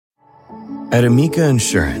At Amica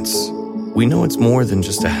Insurance, we know it's more than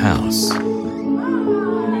just a house.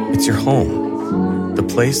 It's your home, the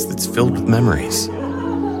place that's filled with memories.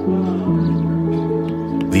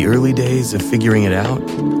 The early days of figuring it out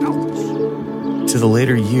to the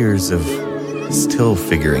later years of still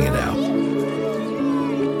figuring it out.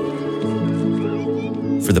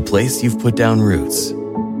 For the place you've put down roots,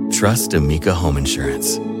 trust Amica Home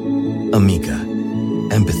Insurance. Amica,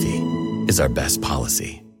 empathy is our best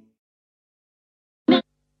policy.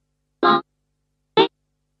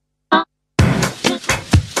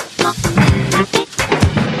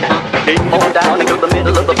 Came on down into the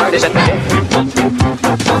middle of the party and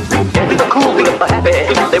getting the cool and the happy,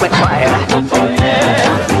 they went quiet.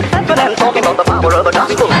 Dancing and talking about the power of the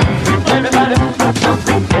gospel.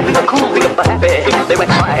 Getting the cool and the happy, they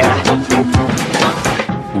went quiet.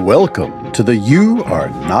 Welcome to the You Are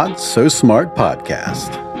Not So Smart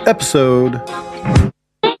podcast, episode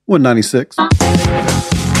 196.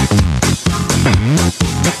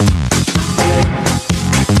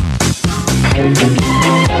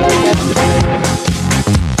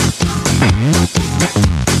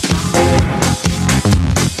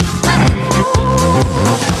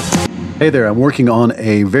 Hey there, I'm working on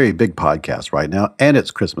a very big podcast right now, and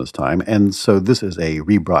it's Christmas time, and so this is a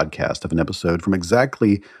rebroadcast of an episode from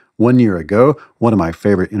exactly 1 year ago, one of my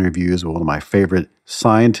favorite interviews with one of my favorite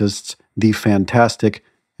scientists, the fantastic,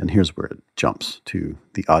 and here's where it jumps to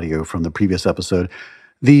the audio from the previous episode,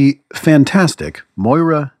 the fantastic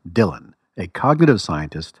Moira Dillon, a cognitive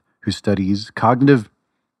scientist who studies cognitive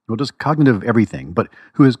everything, but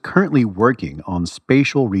who is currently working on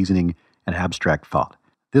spatial reasoning and abstract thought.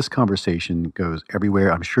 This conversation goes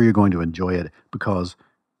everywhere. I'm sure you're going to enjoy it because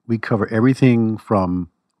we cover everything from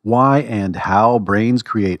why and how brains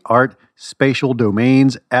create art, spatial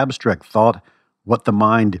domains, abstract thought, what the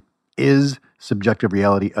mind is, subjective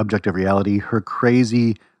reality, objective reality, her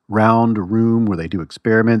crazy round room where they do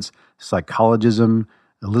experiments, psychologism,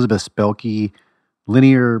 Elizabeth Spelke,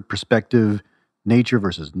 linear perspective, nature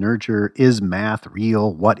versus nurture, is math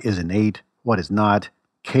real, what is innate, what is not,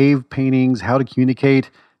 cave paintings, how to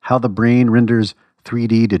communicate, how the brain renders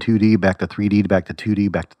 3D to 2D, back to 3D, back to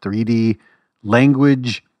 2D, back to 3D,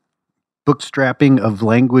 language, bootstrapping of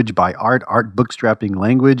language by art bootstrapping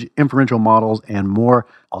language, inferential models, and more.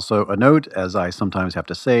 Also a note, as I sometimes have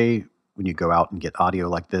to say, when you go out and get audio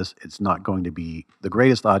like this, it's not going to be the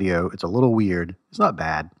greatest audio. It's a little weird. It's not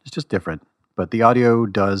bad. It's just different. But the audio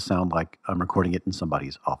does sound like I'm recording it in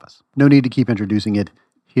somebody's office. No need to keep introducing it.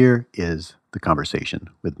 Here is the conversation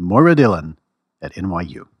with Moira Dillon at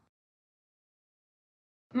NYU.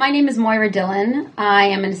 My name is Moira Dillon. I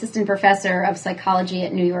am an assistant professor of psychology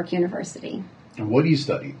at New York University. And what do you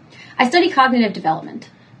study? I study cognitive development.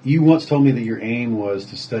 You once told me that your aim was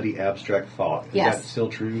to study abstract thought. Is Yes. that still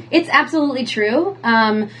true? It's absolutely true.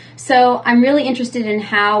 So I'm really interested in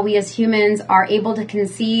how we as humans are able to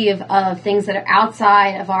conceive of things that are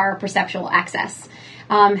outside of our perceptual access.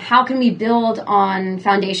 How can we build on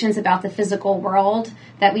foundations about the physical world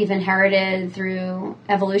that we've inherited through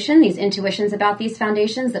evolution, these intuitions about these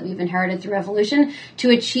foundations that we've inherited through evolution,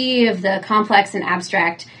 to achieve the complex and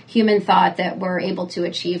abstract human thought that we're able to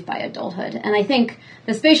achieve by adulthood? And I think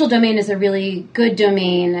the spatial domain is a really good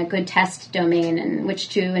domain, a good test domain in which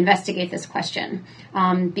to investigate this question,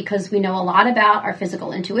 because we know a lot about our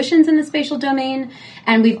physical intuitions in the spatial domain,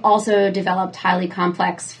 and we've also developed highly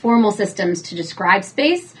complex formal systems to describe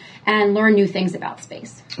space and learn new things about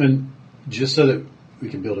space. And just so that we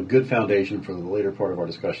can build a good foundation for the later part of our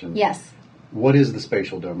discussion. Yes. What is the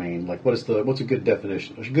spatial domain? Like, what's a good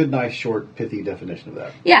definition? A good, nice, short, pithy definition of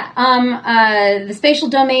that? Yeah. The spatial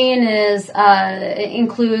domain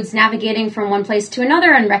includes navigating from one place to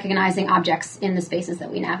another and recognizing objects in the spaces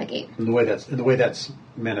that we navigate. And the way that's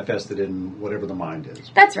manifested in whatever the mind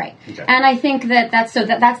is. That's right. Okay. And I think that's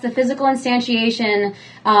the physical instantiation.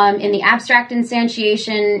 In the abstract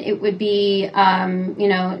instantiation, it would be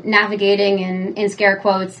navigating in scare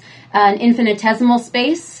quotes an infinitesimal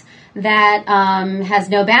space that has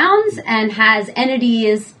no bounds and has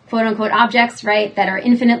entities, quote-unquote objects, right, that are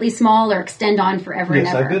infinitely small or extend on forever and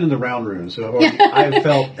ever. Yes, I've been in the round room, so I've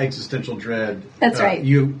felt existential dread. That's right.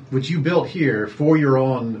 Which you built here for your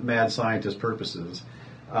own mad scientist purposes.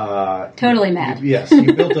 Totally mad. Yes,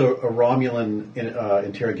 you built a Romulan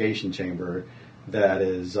interrogation chamber that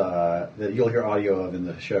you'll hear audio of in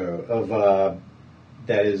the show,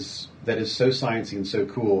 that is so sciencey and so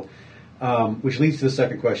cool. Which leads to the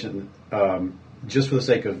second question, just for the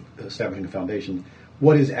sake of establishing a foundation,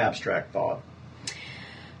 what is abstract thought?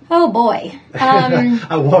 Oh boy.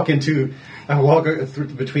 I walk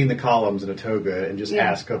between the columns in a toga and just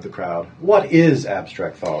ask of the crowd, what is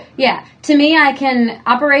abstract thought? Yeah. To me, I can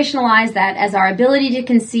operationalize that as our ability to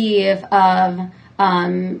conceive of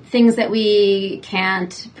things that we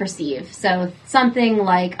can't perceive. So something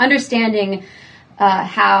like understanding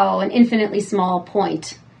how an infinitely small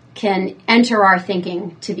point can enter our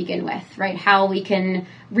thinking to begin with, right? How we can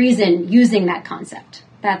reason using that concept.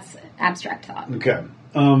 That's abstract thought. Okay.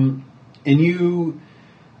 And you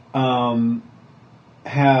have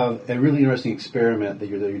a really interesting experiment that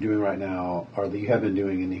you're doing right now, or that you have been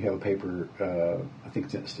doing, and you have a paper, I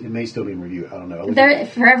think it may still be in review, I don't know. They're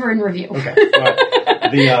forever in review. Okay.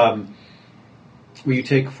 Right. Where you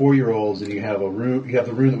take 4-year-olds and you have the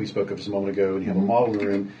room that we spoke of just a moment ago, and you have a model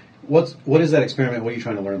room. What is that experiment? What are you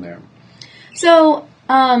trying to learn there? So,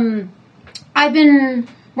 I've been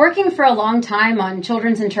working for a long time on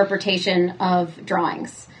children's interpretation of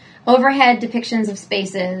drawings, overhead depictions of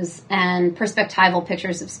spaces, and perspectival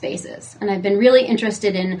pictures of spaces. And I've been really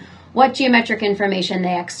interested in what geometric information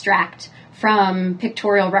they extract from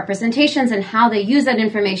pictorial representations and how they use that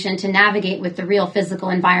information to navigate with the real physical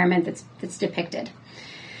environment that's depicted.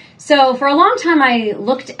 So for a long time, I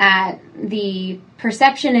looked at the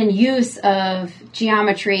perception and use of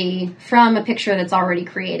geometry from a picture that's already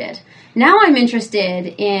created. Now I'm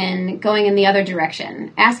interested in going in the other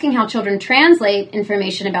direction, asking how children translate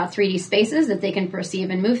information about 3D spaces that they can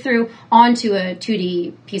perceive and move through onto a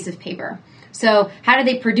 2D piece of paper. So how do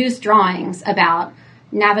they produce drawings about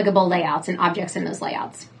navigable layouts and objects in those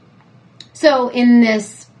layouts? So in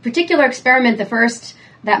this particular experiment, the first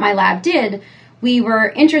that my lab did, we were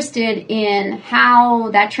interested in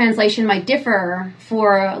how that translation might differ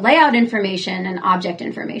for layout information and object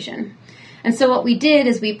information. And so what we did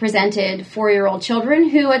is we presented 4-year-old children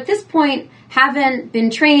who at this point haven't been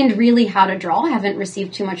trained really how to draw, haven't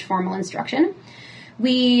received too much formal instruction.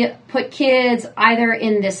 We put kids either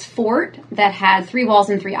in this fort that had 3 walls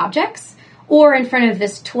and 3 objects, or in front of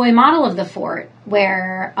this toy model of the fort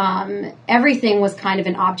where everything was kind of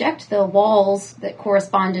an object. The walls that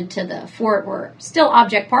corresponded to the fort were still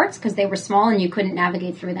object parts because they were small and you couldn't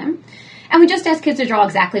navigate through them. And we just asked kids to draw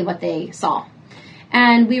exactly what they saw.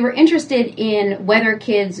 And we were interested in whether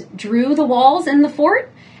kids drew the walls in the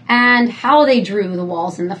fort and how they drew the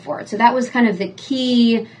walls in the fort. So that was kind of the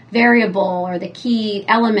key variable or the key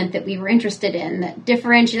element that we were interested in that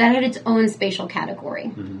differentiated, that had its own spatial category.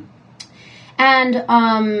 Mm-hmm.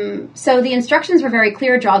 And so the instructions were very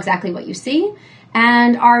clear, draw exactly what you see.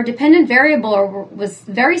 And our dependent variable was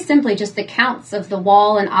very simply just the counts of the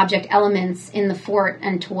wall and object elements in the fort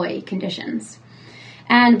and toy conditions.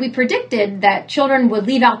 And we predicted that children would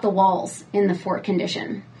leave out the walls in the fort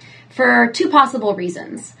condition for 2 possible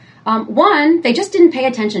reasons. One, they just didn't pay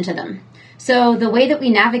attention to them. So the way that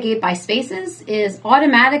we navigate by spaces is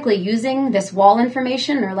automatically using this wall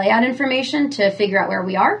information or layout information to figure out where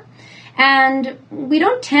we are. And we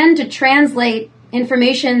don't tend to translate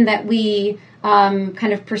information that we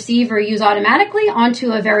kind of perceive or use automatically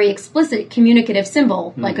onto a very explicit communicative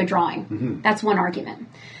symbol like a drawing. Mm-hmm. That's one argument.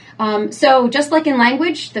 So just like in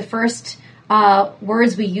language, the first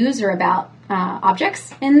words we use are about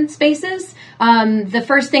objects in spaces. The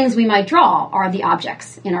first things we might draw are the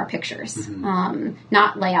objects in our pictures,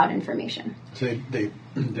 not layout information. So they're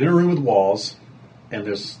in a room with walls, and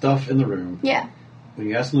there's stuff in the room. Yeah. When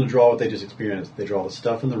you ask them to draw what they just experienced, they draw the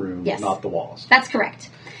stuff in the room, yes, not the walls. That's correct.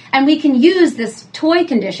 And we can use this toy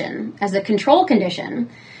condition as a control condition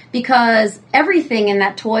because everything in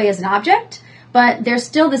that toy is an object, but there's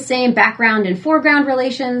still the same background and foreground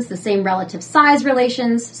relations, the same relative size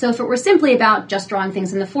relations. So if it were simply about just drawing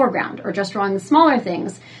things in the foreground or just drawing the smaller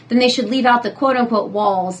things, then they should leave out the quote-unquote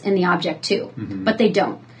walls in the object too. Mm-hmm. But they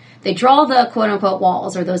don't. They draw the quote-unquote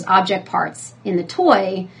walls or those object parts in the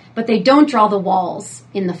toy, but they don't draw the walls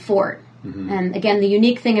in the fort. Mm-hmm. And again, the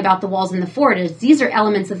unique thing about the walls in the fort is these are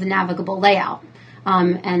elements of the navigable layout.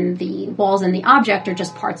 And the walls in the object are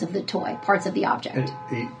just parts of the toy, parts of the object.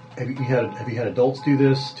 And have you had adults do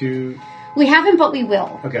this too? We haven't, but we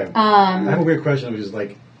will. Okay. I have a weird question, which is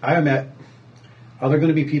like, are there going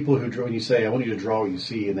to be people who draw, when you say, I want you to draw what you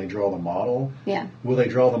see, and they draw the model? Yeah. Will they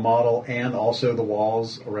draw the model and also the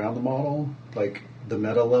walls around the model? Like the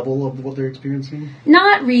meta level of what they're experiencing?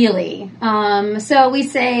 Not really. So we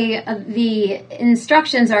say the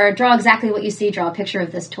instructions are draw exactly what you see, draw a picture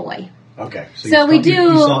of this toy. Okay. So we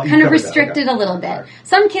do kind of restrict it a little bit. Right.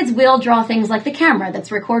 Some kids will draw things like the camera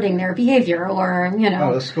that's recording their behavior or,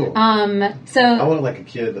 Oh, that's cool. So I want like a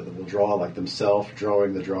kid that will draw like themselves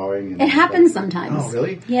drawing the drawing. And it happens sometimes. Oh,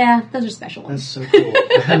 really? Yeah, those are special ones. That's so cool.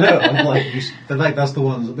 I know. I'm like, that's the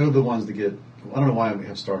ones. They're the ones that get I don't know why we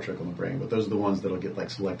have Star Trek on the brain, but those are the ones that'll get like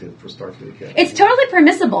selected for Starfleet Academy. It's totally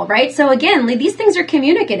permissible, right? So again, these things are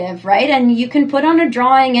communicative, right? And you can put on a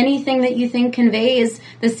drawing anything that you think conveys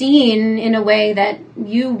the scene in a way that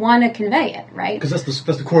you want to convey it, right? Because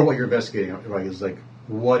that's the core of what you're investigating, right? Is like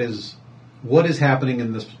what is happening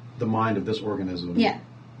in the mind of this organism? Yeah.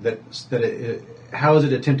 How is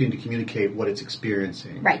it attempting to communicate what it's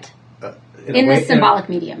experiencing? Right. In the symbolic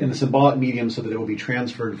medium. In the symbolic medium, so that it will be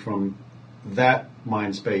transferred from that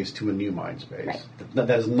mind space to a new mind space. Right. That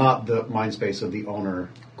is not the mind space of the owner,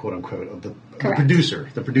 quote unquote, of the producer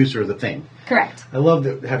of the thing. Correct. I love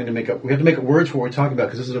that we have to make up words for what we're talking about,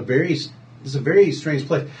 because this is a very strange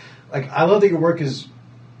place. Like, I love that your work is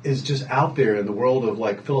just out there in the world of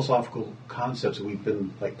like philosophical concepts that we've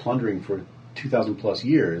been like plundering for 2,000 plus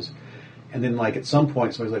years. And then, like, at some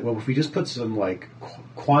point, somebody's like, well, if we just put some, like,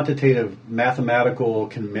 quantitative, mathematical,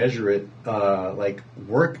 can measure it, like,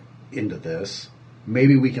 work into this,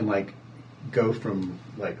 maybe we can, like, go from,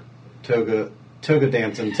 like, toga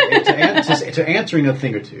dancing to answering a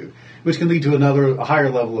thing or two, which can lead to a higher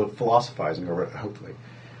level of philosophizing, or hopefully.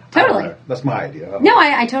 Totally. That's my idea. No,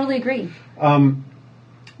 I totally agree.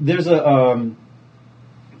 There's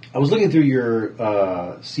I was looking through your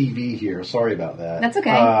CV here. Sorry about that. That's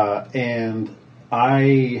okay. And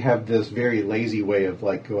I have this very lazy way of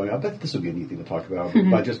like going, I bet this would be a neat thing to talk about,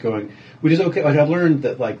 by just going, which is okay. Like, I've learned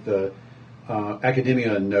that like the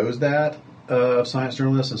academia knows that of science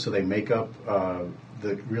journalists, and so they make up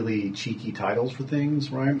the really cheeky titles for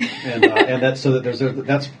things, right? And that's so that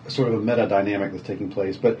that's sort of a meta dynamic that's taking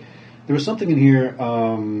place. But there was something in here,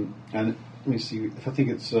 and let me see if I think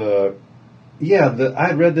it's. I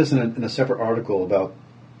had read this in a separate article about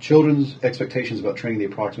children's expectations about training the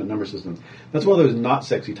approximate number systems. That's one of those not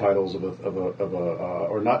sexy titles of a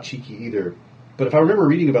or not cheeky either. But if I remember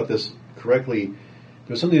reading about this correctly, there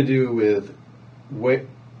was something to do with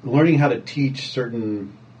learning how to teach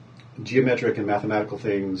certain geometric and mathematical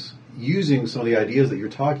things using some of the ideas that you're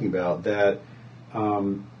talking about. That,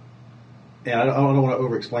 and I don't want to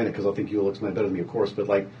over-explain it because I think you'll explain it better than me, of course. But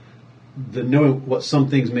like, the knowing what some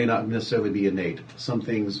things may not necessarily be innate. Some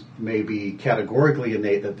things may be categorically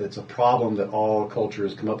innate, that's a problem that all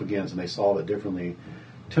cultures come up against and they solve it differently.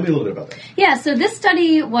 Tell me a little bit about that. Yeah, so this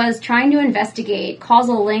study was trying to investigate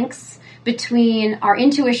causal links between our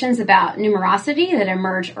intuitions about numerosity that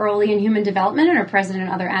emerge early in human development and are present in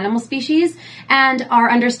other animal species, and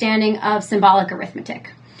our understanding of symbolic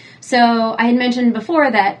arithmetic. So I had mentioned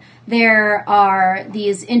before that there are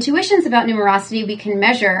these intuitions about numerosity we can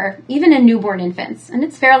measure even in newborn infants, and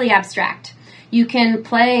it's fairly abstract. You can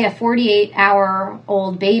play a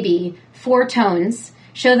 48-hour-old baby 4 tones,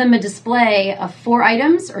 show them a display of 4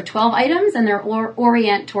 items or 12 items, and they'll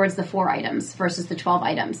orient towards the 4 items versus the 12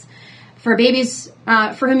 items. For babies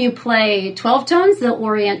for whom you play 12 tones, they'll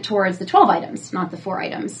orient towards the 12 items, not the 4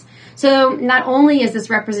 items. So not only is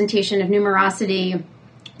this representation of numerosity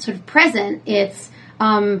sort of present, it's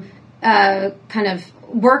kind of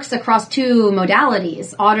works across 2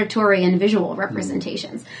 modalities, auditory and visual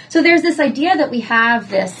representations. So there's this idea that we have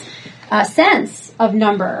this sense of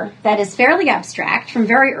number that is fairly abstract from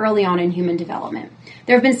very early on in human development.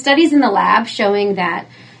 There have been studies in the lab showing that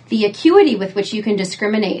the acuity with which you can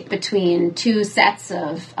discriminate between 2 sets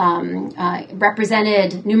of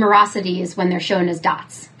represented numerosities when they're shown as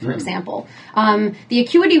dots, for example. The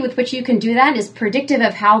acuity with which you can do that is predictive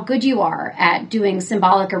of how good you are at doing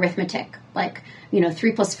symbolic arithmetic, like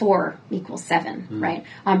 3 plus 4 equals 7, right?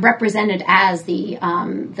 Represented as the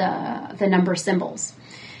number symbols.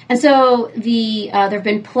 And so there have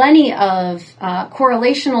been plenty of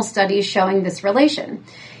correlational studies showing this relation.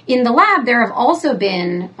 In the lab, there have also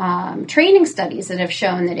been training studies that have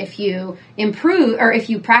shown that if you improve, or if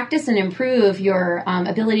you practice and improve your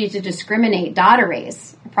ability to discriminate dot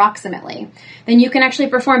arrays approximately, then you can actually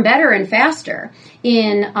perform better and faster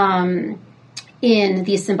in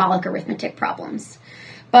these symbolic arithmetic problems.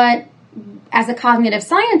 But as a cognitive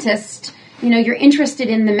scientist, you're interested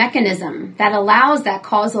in the mechanism that allows that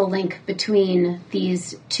causal link between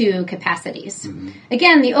these 2 capacities.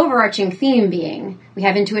 Again, the overarching theme being we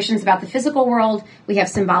have intuitions about the physical world, we have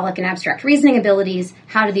symbolic and abstract reasoning abilities.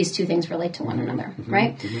 How do these 2 things relate to one another,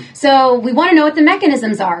 right? So we want to know what the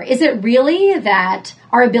mechanisms are. Is it really that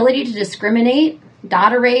our ability to discriminate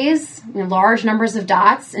dot arrays, large numbers of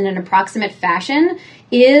dots in an approximate fashion,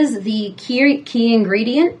 is the key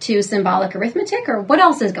ingredient to symbolic arithmetic, or what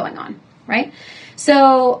else is going on? Right?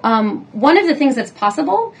 So one of the things that's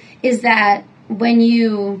possible is that when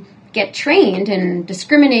you get trained in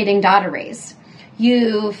discriminating dot arrays,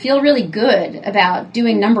 you feel really good about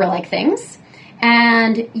doing number-like things,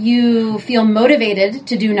 and you feel motivated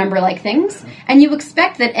to do number-like things, and you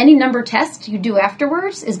expect that any number test you do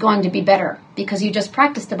afterwards is going to be better because you just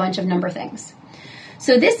practiced a bunch of number things.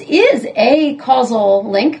 So this is a causal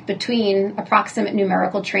link between approximate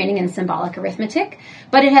numerical training and symbolic arithmetic,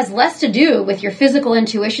 but it has less to do with your physical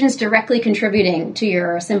intuitions directly contributing to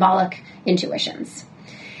your symbolic intuitions.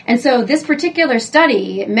 And so this particular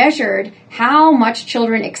study measured how much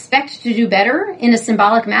children expect to do better in a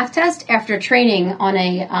symbolic math test after training on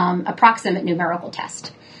a approximate numerical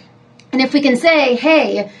test. And if we can say,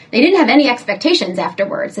 hey, they didn't have any expectations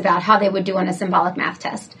afterwards about how they would do on a symbolic math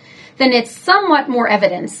test, then it's somewhat more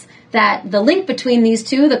evidence that the link between these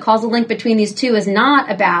two, the causal link between these two, is not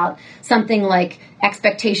about something like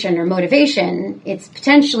expectation or motivation. It's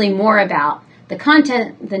potentially more about the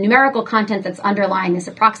content, the numerical content that's underlying this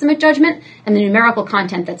approximate judgment, and the numerical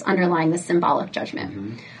content that's underlying the symbolic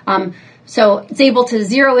judgment. So it's able to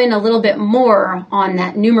zero in a little bit more on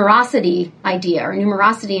that numerosity idea or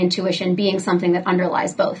numerosity intuition being something that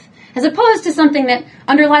underlies both, as opposed to something that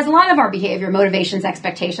underlies a lot of our behavior, motivations,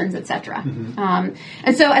 expectations, etc.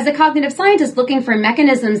 And so as a cognitive scientist looking for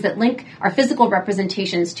mechanisms that link our physical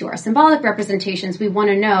representations to our symbolic representations, we want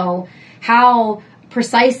to know how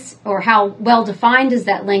precise or how well defined is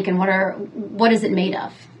that link, and what is it made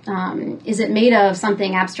of? Is it made of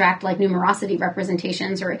something abstract like numerosity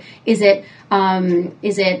representations, or is it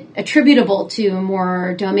attributable to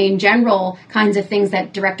more domain general kinds of things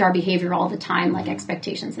that direct our behavior all the time, like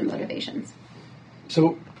expectations and motivations?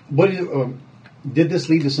 So, did this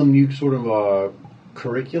lead to some new sort of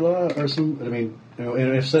curricula or some? I mean,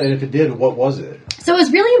 and if it did, what was it? So it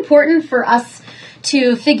was really important for us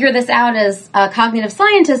to figure this out as cognitive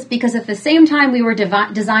scientists, because at the same time we were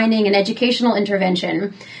designing an educational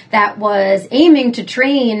intervention that was aiming to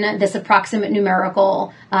train these approximate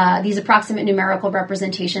numerical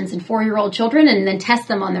representations in 4-year-old children and then test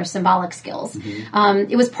them on their symbolic skills.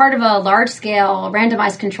 It was part of a large-scale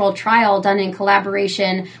randomized controlled trial done in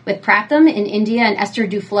collaboration with Pratham in India and Esther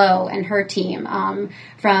Duflo and her team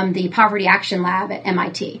from the Poverty Action Lab at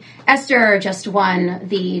MIT. Esther just won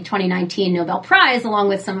the 2019 Nobel Prize along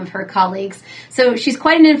with some of her colleagues. So she's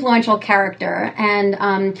quite an influential character,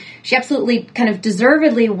 and she absolutely kind of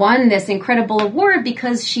deservedly won this incredible award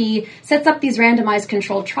because she sets up these randomized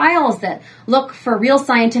controlled trials that look for real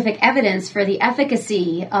scientific evidence for the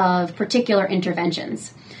efficacy of particular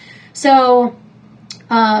interventions. So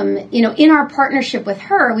in our partnership with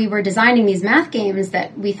her, we were designing these math games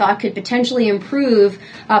that we thought could potentially improve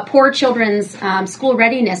poor children's school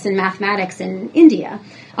readiness in mathematics in India.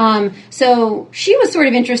 So she was sort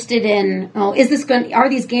of interested in, are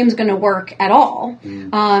these games going to work at all?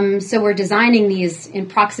 So we're designing these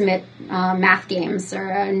approximate math games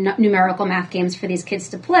or numerical math games for these kids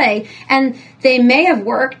to play, and they may have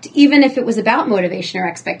worked even if it was about motivation or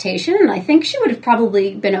expectation, and I think she would have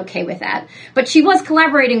probably been okay with that. But she was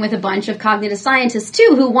collaborating with a bunch of cognitive scientists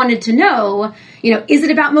too who wanted to know, is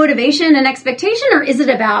it about motivation and expectation, or is it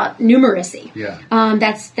about numeracy?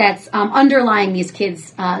 That's underlying these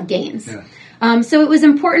kids' gains. So it was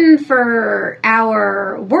important for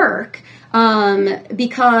our work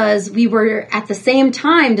because we were at the same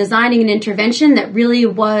time designing an intervention that really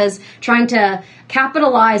was trying to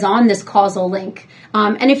capitalize on this causal link.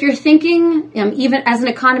 And if you're thinking, even as an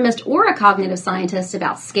economist or a cognitive scientist,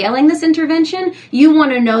 about scaling this intervention, you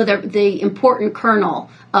want to know the important kernel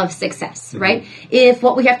of success, right? If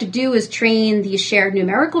what we have to do is train these shared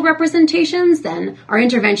numerical representations, then our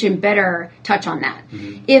intervention better touch on that.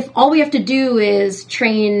 If all we have to do is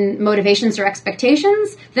train motivations or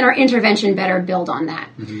expectations, then our intervention better build on that.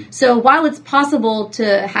 So while it's possible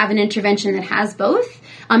to have an intervention that has both,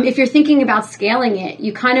 if you're thinking about scaling it,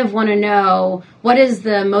 you kind of want to know what is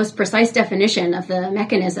the most precise definition of the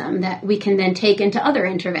mechanism that we can then take into other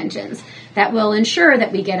interventions that will ensure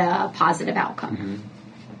that we get a positive outcome.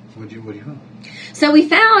 What do you find? So we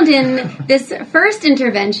found in this first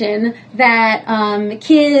intervention that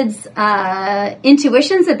kids'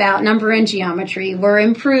 intuitions about number and geometry were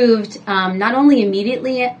improved not only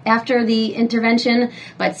immediately after the intervention,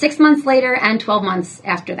 but 6 months later and 12 months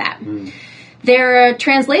after that. Their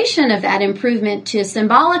translation of that improvement to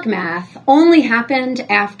symbolic math only happened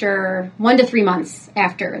after 1 to 3 months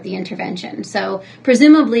after the intervention. So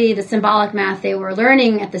presumably the symbolic math they were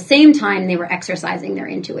learning at the same time they were exercising their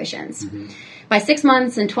intuitions. By 6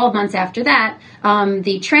 months and 12 months after that,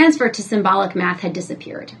 the transfer to symbolic math had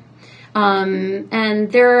disappeared.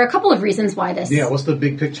 And there are a couple of reasons why this. Yeah, what's the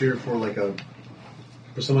big picture for like a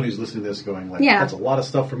for someone who's listening to this going like, Yeah. that's a lot of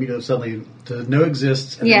stuff for me to suddenly to know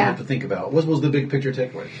exists and Yeah. then have to think about. What was the big picture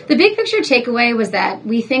takeaway? The big picture takeaway was that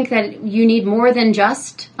we think that you need more than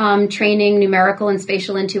just training numerical and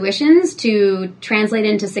spatial intuitions to translate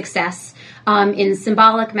into success in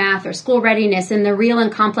symbolic math or school readiness in the real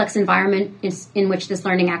and complex environment in which this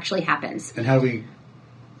learning actually happens. And how do we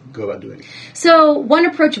go about doing it? So one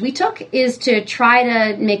approach we took is to try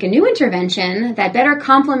to make a new intervention that better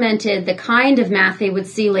complemented the kind of math they would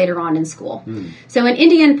see later on in school. So in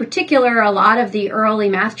India in particular, a lot of the early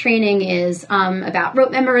math training is about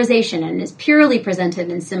rote memorization and is purely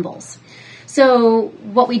presented in symbols. So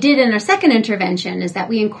what we did in our second intervention is that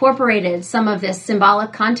we incorporated some of this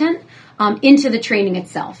symbolic content into the training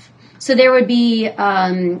itself. So there would be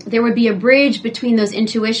a bridge between those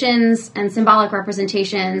intuitions and symbolic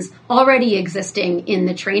representations already existing in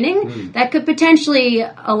the training that could potentially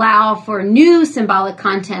allow for new symbolic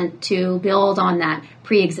content to build on that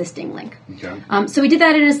pre-existing link. Okay. So we did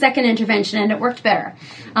that in a second intervention, and it worked better.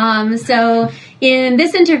 So in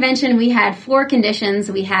this intervention, we had 4 conditions.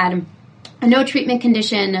 We had a no treatment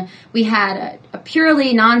condition. We had a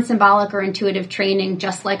purely non-symbolic or intuitive training,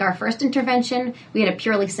 just like our first intervention. We had a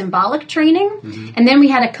purely symbolic training, and then we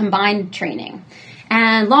had a combined training.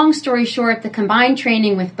 And long story short, the combined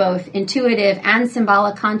training with both intuitive and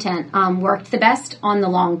symbolic content worked the best on the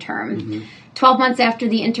long term. 12 months after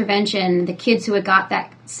the intervention, the kids who had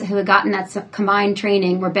gotten that combined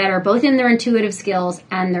training were better both in their intuitive skills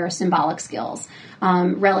and their symbolic skills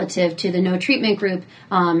relative to the no treatment group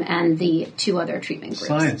and the 2 other treatment groups.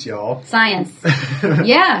 Science, y'all. Science.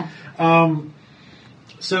 Yeah.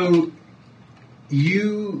 So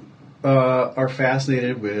you are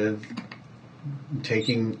fascinated with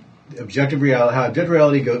taking objective reality, how objective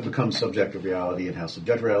reality becomes subjective reality, and how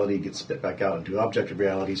subjective reality gets spit back out into objective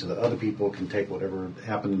reality so that other people can take whatever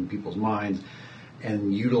happened in people's minds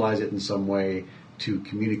and utilize it in some way to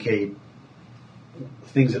communicate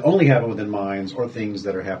things that only happen within minds or things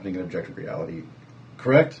that are happening in objective reality.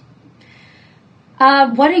 Correct?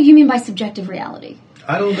 What do you mean by subjective reality?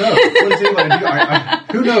 I don't know. What does anybody do?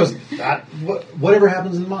 Who knows? Whatever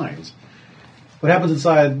happens in minds. What happens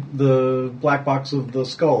inside the black box of the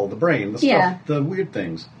skull, the brain, the stuff, the weird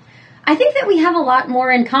things. I think that we have a lot more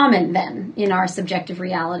in common then in our subjective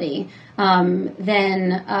reality than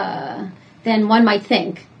one might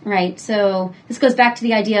think, right? So this goes back to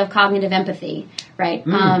the idea of cognitive empathy, right?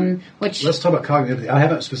 Which let's talk about cognitive empathy. I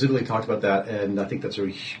haven't specifically talked about that, and I think that's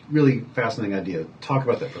a really fascinating idea. Talk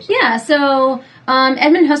about that for a second. Yeah. So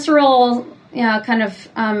Edmund Husserl kind of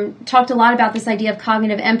talked a lot about this idea of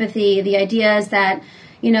cognitive empathy. The idea is that,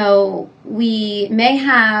 we may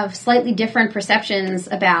have slightly different perceptions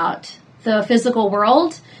about the physical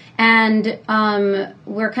world, and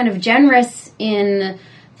we're kind of generous in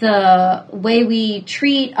the way we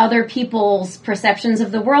treat other people's perceptions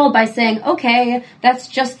of the world by saying, okay, that's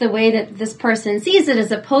just the way that this person sees it,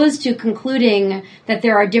 as opposed to concluding that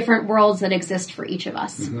there are different worlds that exist for each of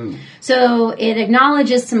us. So it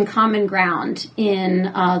acknowledges some common ground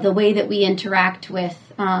in the way that we interact with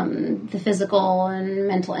the physical and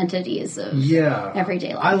mental entities of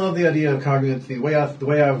everyday life. I love the idea of cognitive. The way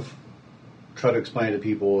I've tried to explain it to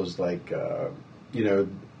people is like,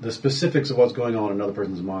 the specifics of what's going on in another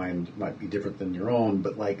person's mind might be different than your own,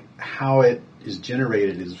 but like how it is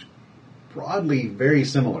generated is broadly very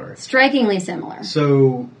similar. Strikingly similar.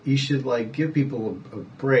 So you should give people a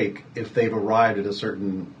break if they've arrived at a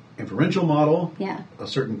certain inferential model, a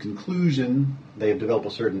certain conclusion, they've developed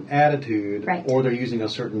a certain attitude, or they're using a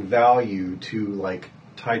certain value to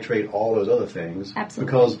titrate all those other things.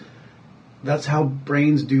 Absolutely. Because that's how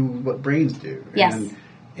brains do what brains do. Yes.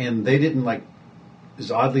 And they didn't as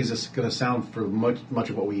oddly as it's going to sound for much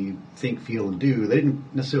of what we think, feel, and do, they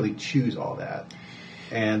didn't necessarily choose all that.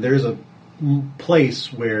 And there's a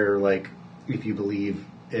place where, if you believe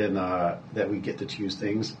in that we get to choose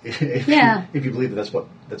things, if you believe that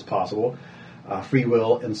that's possible, free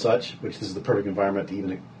will and such, which this is the perfect environment to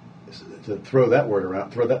even to throw that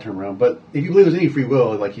term around. But if you believe there's any free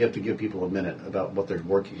will, you have to give people a minute about what they're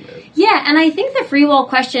working with. Yeah, and I think the free will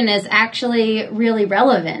question is actually really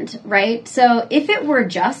relevant, right? So if it were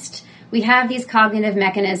just, we have these cognitive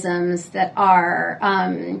mechanisms that are,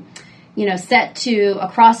 set to,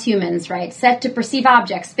 across humans, right? Set to perceive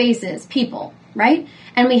objects, spaces, people, right?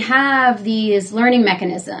 And we have these learning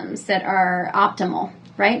mechanisms that are optimal,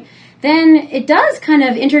 right? Then it does kind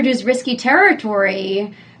of introduce risky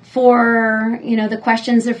territory for, the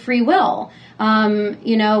questions of free will.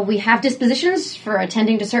 We have dispositions for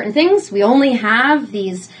attending to certain things. We only have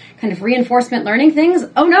these kind of reinforcement learning things.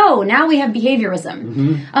 Oh no, now we have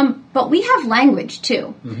behaviorism. But we have language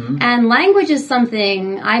too. And language is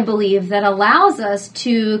something, I believe, that allows us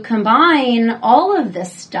to combine all of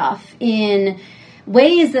this stuff in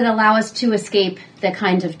ways that allow us to escape the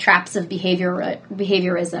kinds of traps of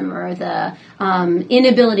behaviorism or the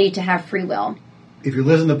inability to have free will. If you're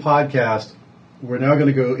listening to the podcast, we're now going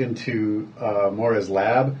to go into Moira's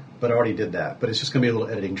lab, but I already did that. But it's just going to be a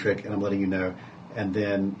little editing trick, and I'm letting you know. And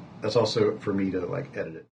then that's also for me to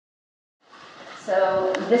edit it.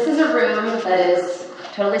 So this is a room that is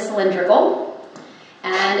totally cylindrical.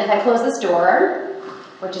 And if I close this door,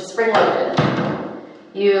 which is spring-loaded,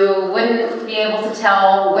 you wouldn't be able to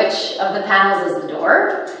tell which of the panels is the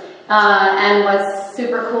door. And what's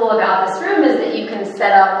super cool about this room is that you can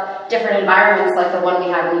set up different environments like the one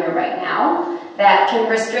we have in here right now that can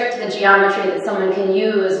restrict the geometry that someone can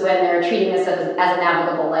use when they're treating this as a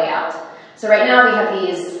navigable layout. So right now we have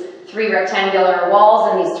these 3 rectangular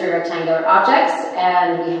walls and these 3 rectangular objects,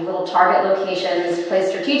 and we have little target locations placed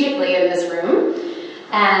strategically in this room.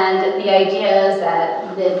 And the idea is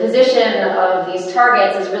that the position of these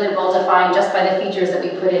targets is really well defined just by the features that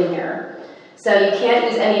we put in here. So you can't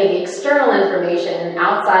use any of the external information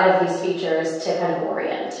outside of these features to kind of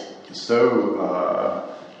orient. So,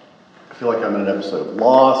 I feel like I'm in an episode of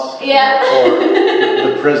Lost, Yeah.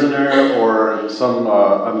 or The Prisoner, or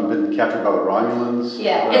I've been captured by the Romulans.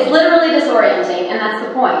 Yeah, it's literally disorienting, and that's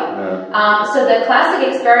the point. Yeah. So the classic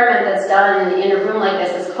experiment that's done in a room like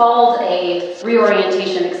this is called a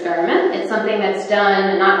reorientation experiment. It's something that's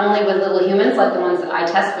done not only with little humans, like the ones that I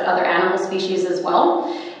test, but other animal species as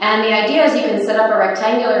well. And the idea is you can set up a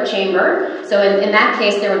rectangular chamber. So in that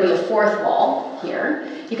case, there would be a 4th wall here.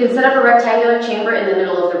 You can set up a rectangular chamber in the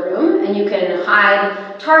middle of the room, and you can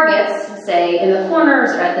hide targets, say, in the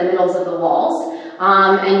corners or at the middles of the walls.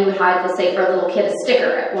 And you would hide, let's say, for a little kid, a sticker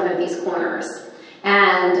at one of these corners.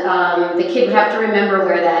 And the kid would have to remember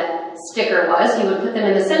where that sticker was. You would put them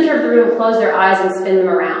in the center of the room, close their eyes, and spin them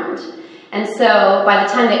around. And so by the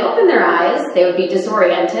time they open their eyes, they would be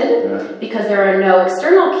disoriented because there are no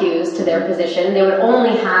external cues to their position. They would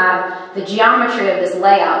only have the geometry of this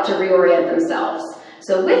layout to reorient themselves.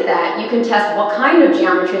 So with that, you can test what kind of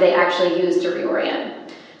geometry they actually use to reorient.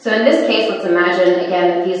 So in this case, let's imagine,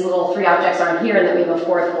 again, that these little 3 objects aren't here and that we have a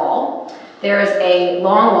 4th wall. There is a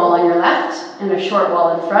long wall on your left and a short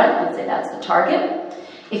wall in front. Let's say that's the target.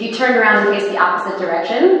 If you turned around and faced the opposite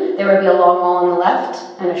direction, there would be a long wall on the left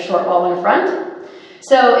and a short wall in front.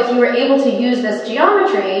 So if you were able to use this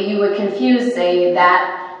geometry, you would confuse, say,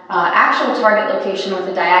 that actual target location with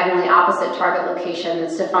the diagonally opposite target location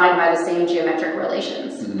that's defined by the same geometric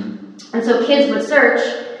relations. And so kids would search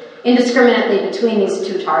indiscriminately between these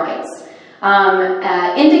 2 targets,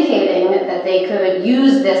 indicating that they could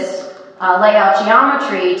use this layout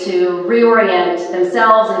geometry to reorient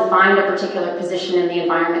themselves and find a particular position in the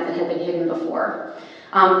environment that had been hidden before.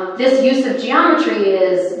 This use of geometry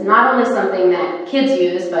is not only something that kids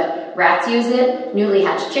use, but rats use it, newly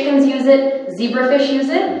hatched chickens use it, zebrafish use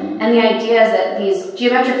it, and the idea is that these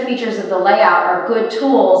geometric features of the layout are good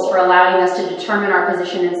tools for allowing us to determine our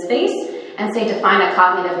position in space and, say, define a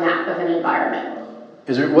cognitive map of an environment.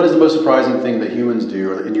 What is the most surprising thing that humans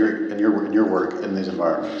do in your work in these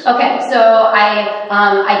environments? Okay, so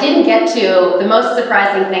I didn't get to the most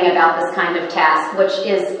surprising thing about this kind of task, which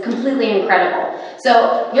is completely incredible.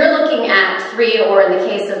 So you're looking at 3, or in the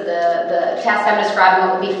case of the task I'm describing,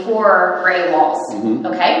 it would be 4 gray walls.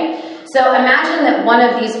 Okay. So imagine that one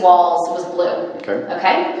of these walls was blue.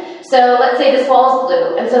 Okay. So let's say this wall is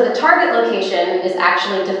blue, and so the target location is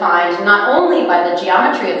actually defined not only by the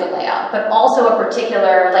geometry of the layout, but also a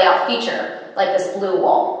particular layout feature, like this blue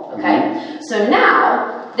wall. Okay. So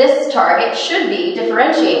now this target should be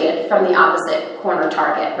differentiated from the opposite corner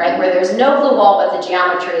target, right, where there's no blue wall, but the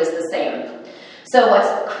geometry is the same. So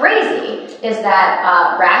what's crazy is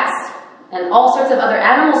that rats and all sorts of other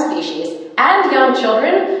animal species and young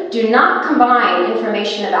children do not combine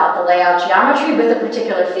information about the layout geometry with a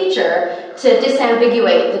particular feature to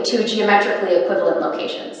disambiguate the 2 geometrically equivalent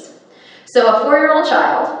locations. So a 4-year-old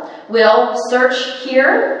child will search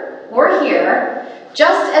here or here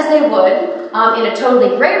just as they would in a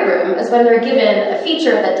totally gray room as when they're given a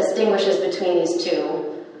feature that distinguishes between these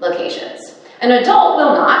 2 locations. An adult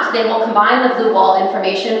will not. They will combine the blue wall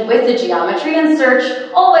information with the geometry and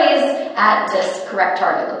search always at this correct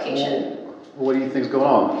target location. What do you think is going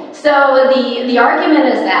on? So the argument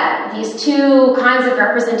is that these two kinds of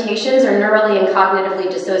representations are neurally and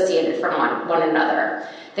cognitively dissociated from one another.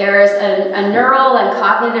 There is a neural and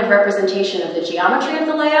cognitive representation of the geometry of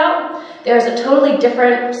the layout. There's a totally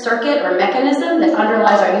different circuit or mechanism that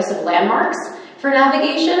underlies our use of landmarks for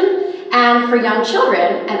navigation. And for young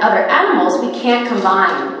children and other animals, we can't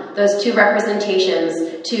combine those two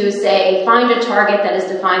representations to, say, find a target that is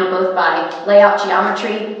defined both by layout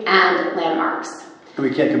geometry and landmarks. And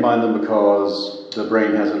we can't combine them because the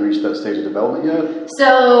brain hasn't reached that stage of development yet?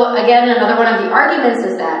 So, again, another one of the arguments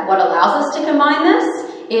is that what allows us to combine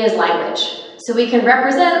this is language. So we can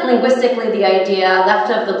represent linguistically the idea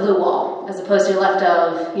left of the blue wall as opposed to left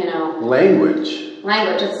of, Language.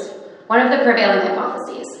 Language. It's one of the prevailing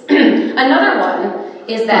hypotheses. Another one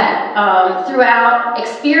is that throughout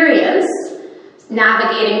experience,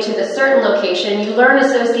 navigating to the certain location, you learn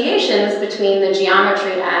associations between the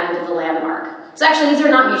geometry and the landmark. So actually, these are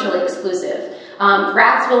not mutually exclusive.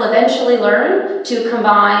 Rats will eventually learn to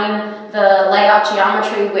combine the layout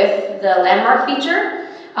geometry with the landmark feature.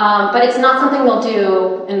 But it's not something they'll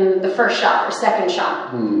do in the first shot or second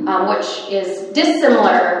shot, which is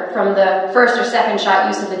dissimilar from the first or second shot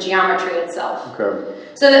use of the geometry itself. Okay.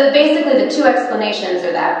 So basically the two explanations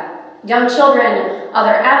are that young children,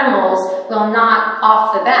 other animals, will not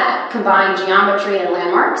off the bat combine geometry and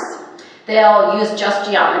landmarks. They'll use just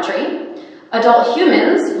geometry. Adult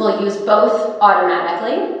humans will use both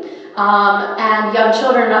automatically. And young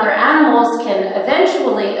children and other animals can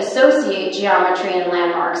eventually associate geometry and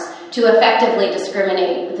landmarks to effectively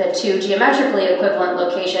discriminate the two geometrically equivalent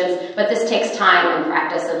locations, but this takes time and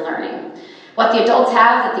practice and learning. What the adults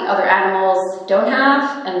have that the other animals don't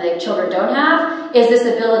have and the children don't have is this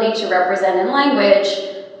ability to represent in language,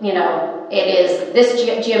 it is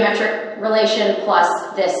this geometric relation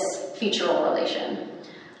plus this featural relation.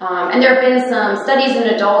 And there have been some studies in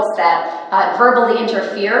adults that verbally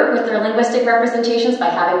interfere with their linguistic representations by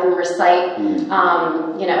having them recite,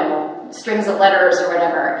 strings of letters or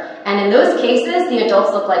whatever. And in those cases, the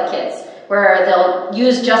adults look like kids, where they'll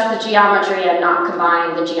use just the geometry and not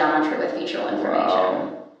combine the geometry with featural information.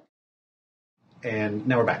 Wow. And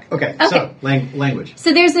now we're back. Okay. So language.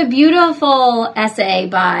 So there's a beautiful essay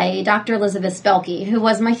by Dr. Elizabeth Spelke, who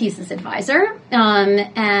was my thesis advisor,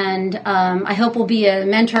 and I hope will be a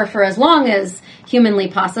mentor for as long as humanly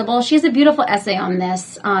possible. She has a beautiful essay on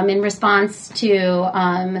this in response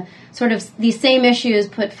to sort of these same issues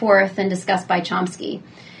put forth and discussed by Chomsky.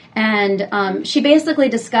 And she basically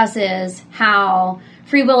discusses how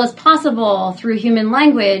free will is possible through human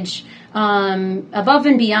language, above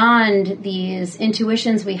and beyond these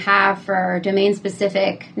intuitions we have for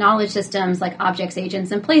domain-specific knowledge systems like objects,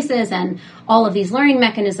 agents, and places, and all of these learning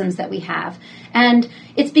mechanisms that we have. And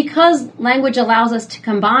it's because language allows us to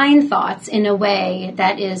combine thoughts in a way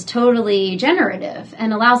that is totally generative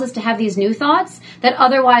and allows us to have these new thoughts that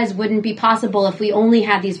otherwise wouldn't be possible if we only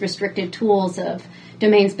had these restricted tools of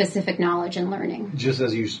domain-specific knowledge and learning. Just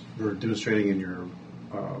as you were demonstrating in your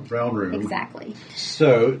brown room. Exactly.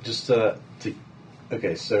 So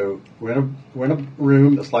so we're in a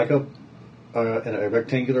room that's like a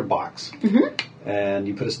rectangular box, and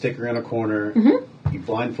you put a sticker in a corner. You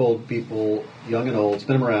blindfold people, young and old,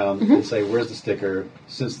 spin them around, and say, "Where's the sticker?"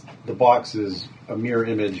 Since the box is a mirror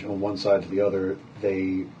image on one side to the other,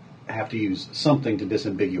 they have to use something to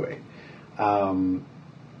disambiguate.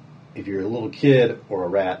 If you're a little kid or a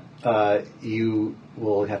rat, you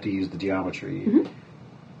will have to use the geometry.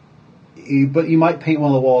 But you might paint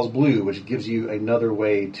one of the walls blue, which gives you another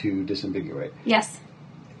way to disambiguate. Yes.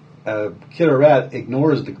 A kid or rat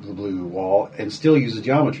ignores the blue wall and still uses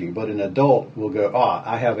geometry, but an adult will go,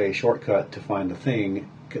 I have a shortcut to find the thing.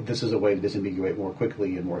 This is a way to disambiguate more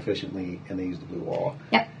quickly and more efficiently, and they use the blue wall.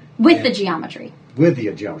 Yep. With the geometry. With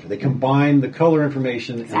the geometry. They combine the color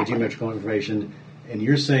information and the geometrical information, and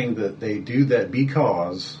you're saying that they do that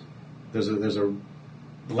because there's a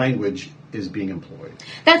language is being employed.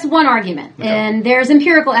 That's one argument, and there's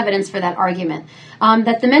empirical evidence for that argument,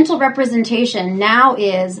 that the mental representation now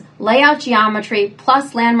is layout geometry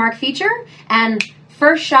plus landmark feature, and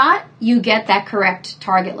first shot, you get that correct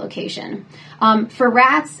target location. For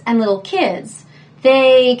rats and little kids,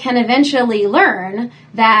 they can eventually learn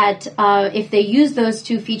that if they use those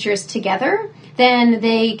two features together, then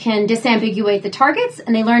they can disambiguate the targets,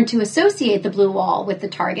 and they learn to associate the blue wall with the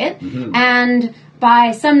target, and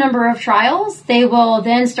by some number of trials, they will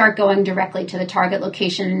then start going directly to the target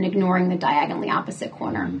location and ignoring the diagonally opposite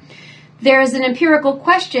corner. there's an empirical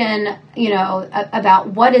question, about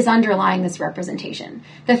what is underlying this representation.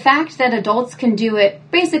 The fact that adults can do it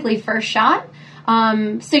basically first shot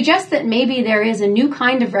suggests that maybe there is a new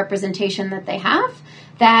kind of representation that they have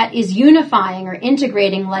that is unifying or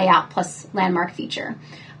integrating layout plus landmark feature.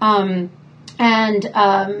 One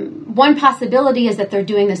possibility is that they're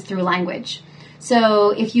doing this through language.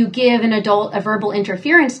 So if you give an adult a verbal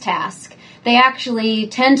interference task, they actually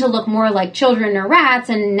tend to look more like children or rats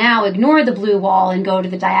and now ignore the blue wall and go to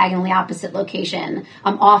the diagonally opposite location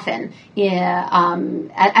often,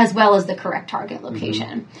 as well as the correct target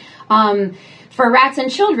location. Mm-hmm. For rats and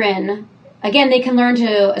children, again, they can learn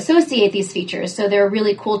to associate these features. So there are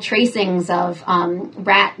really cool tracings of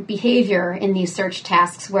rat behavior in these search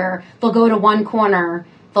tasks where they'll go to one corner,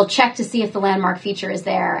 they'll check to see if the landmark feature is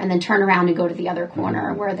there, and then turn around and go to the other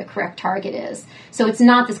corner where the correct target is. So it's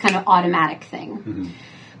not this kind of automatic thing. Mm-hmm.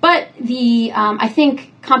 But I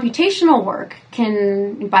think computational work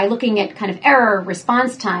can, by looking at kind of error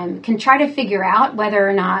response time, can try to figure out whether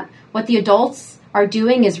or not what the adults are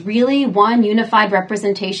doing is really one unified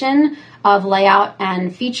representation of layout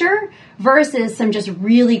and feature versus some just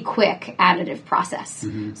really quick additive process.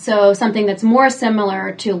 Mm-hmm. So something that's more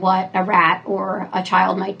similar to what a rat or a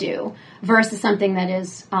child might do versus something that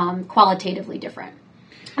is qualitatively different.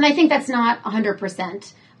 And I think that's not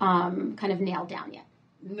 100% kind of nailed down yet.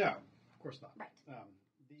 No, of course not. Right.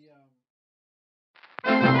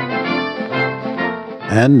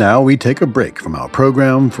 And now we take a break from our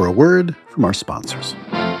program for a word from our sponsors.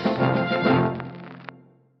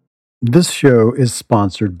 This show is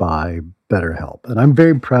sponsored by BetterHelp, and I'm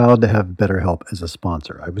very proud to have BetterHelp as a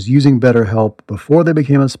sponsor. I was using BetterHelp before they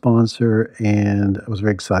became a sponsor, and I was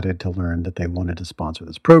very excited to learn that they wanted to sponsor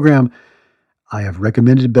this program. I have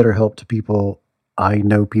recommended BetterHelp to people. I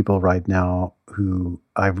know people right now who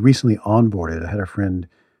I've recently onboarded. I had a friend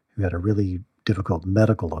who had a really difficult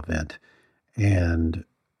medical event and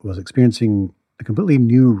was experiencing a completely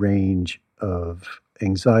new range of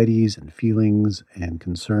anxieties and feelings and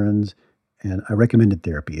concerns. And I recommended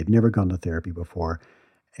therapy. I'd never gone to therapy before.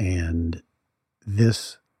 And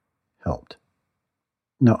this helped.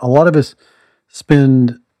 Now, a lot of us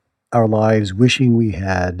spend our lives wishing we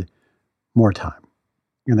had more time.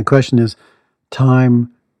 And the question is,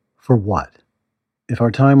 time for what? If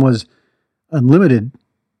our time was unlimited,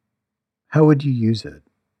 how would you use it?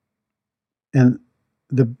 And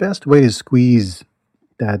the best way to squeeze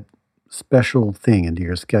that special thing into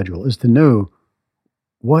your schedule is to know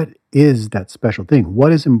what is that special thing?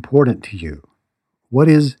 What is important to you? What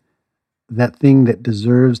is that thing that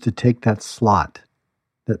deserves to take that slot,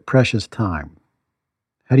 that precious time?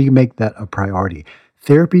 How do you make that a priority?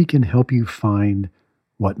 Therapy can help you find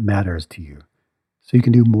what matters to you so you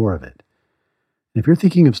can do more of it. And if you're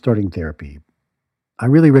thinking of starting therapy, I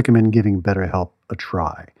really recommend giving BetterHelp a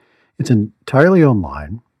try. It's entirely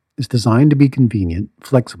online. It's designed to be convenient,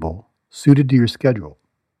 flexible, suited to your schedule.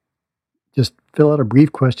 Just fill out a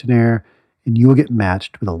brief questionnaire and you will get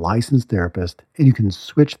matched with a licensed therapist, and you can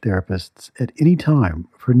switch therapists at any time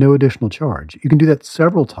for no additional charge. You can do that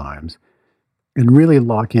several times and really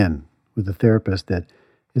lock in with a therapist that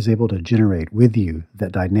is able to generate with you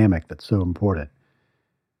that dynamic that's so important.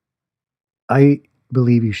 I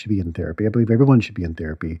believe you should be in therapy. I believe everyone should be in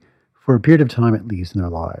therapy for a period of time at least in their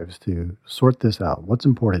lives to sort this out. What's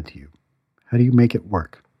important to you? How do you make it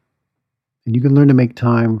work? And you can learn to make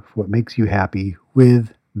time for what makes you happy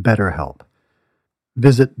with BetterHelp.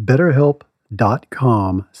 Visit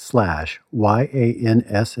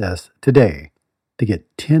betterhelp.com/YANSS today to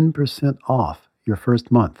get 10% off your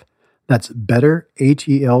first month. That's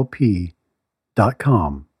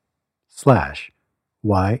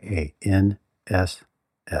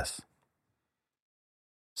betterhelp.com/YANSS.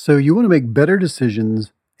 So you want to make better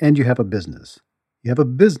decisions and you have a business. You have a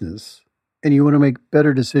business and you want to make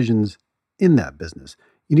better decisions in that business.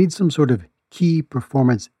 You need some sort of key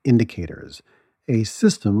performance indicators, a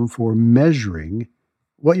system for measuring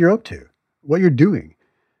what you're up to, what you're doing,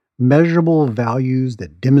 measurable values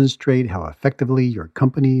that demonstrate how effectively your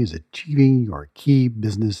company is achieving your key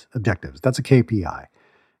business objectives. That's a KPI.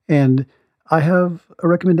 And I have a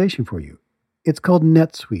recommendation for you. It's called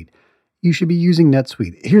NetSuite. You should be using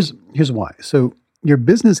NetSuite. Here's why. So your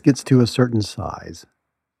business gets to a certain size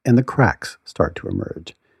and the cracks start to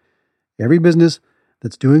emerge. Every business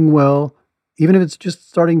that's doing well, even if it's just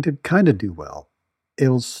starting to kind of do well,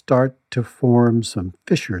 it'll start to form some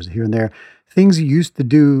fissures here and there. Things you used to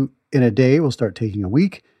do in a day will start taking a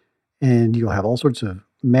week, and you'll have all sorts of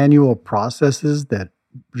manual processes that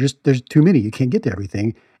there's too many. You can't get to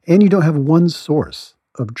everything, and you don't have one source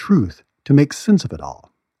of truth to make sense of it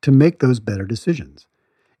all, to make those better decisions.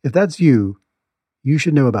 If that's you, you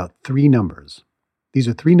should know about 3 numbers. These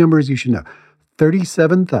are 3 numbers you should know.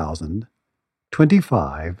 37,000,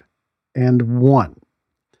 25, and 1.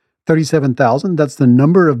 37,000, that's the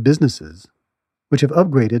number of businesses which have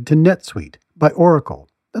upgraded to NetSuite by Oracle.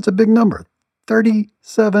 That's a big number.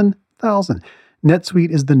 37,000.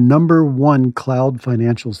 NetSuite is the #1 cloud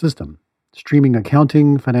financial system, streaming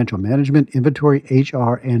accounting, financial management, inventory,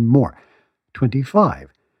 HR, and more.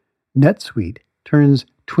 25. NetSuite turns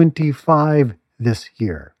 25 this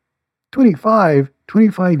year. 25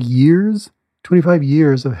 years? 25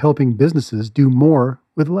 years of helping businesses do more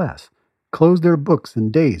with less, close their books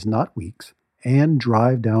in days, not weeks, and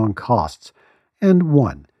drive down costs. And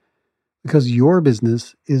 1, because your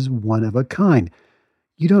business is one of a kind.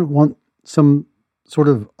 You don't want some sort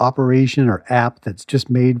of operation or app that's just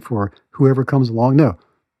made for whoever comes along. No,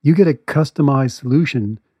 you get a customized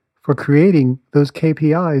solution for creating those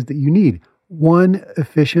KPIs that you need. One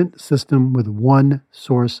efficient system with one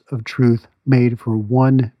source of truth made for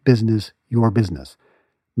one business, your business.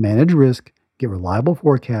 Manage risk, get reliable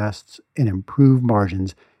forecasts, and improve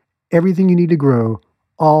margins. Everything you need to grow,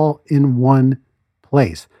 all in one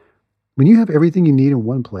place. When you have everything you need in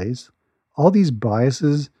one place, all these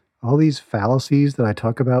biases, all these fallacies that I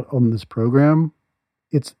talk about on this program,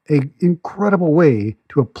 it's an incredible way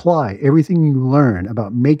to apply everything you learn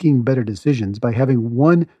about making better decisions by having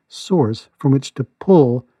one source from which to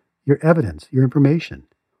pull your evidence, your information.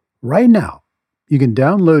 Right now, you can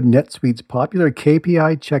download NetSuite's popular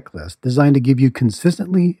KPI checklist designed to give you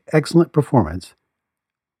consistently excellent performance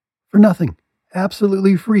for nothing,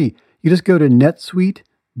 absolutely free. You just go to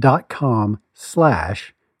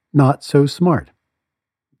netsuite.com/notsosmart.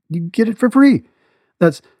 You get it for free.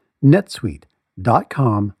 That's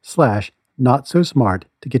netsuite.com/notsosmart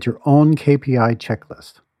to get your own KPI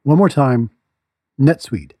checklist. One more time,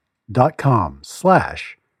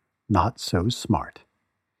 netsuite.com/notsosmart.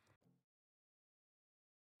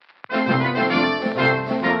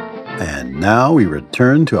 And now we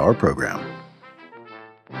return to our program.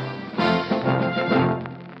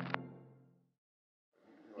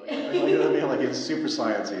 It's super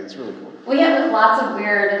sciencey. It's really cool. We have lots of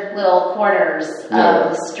weird little corners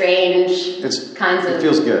of strange kinds of... It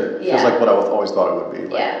feels good. It feels like what I always thought it would be.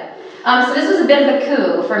 So this was a bit of a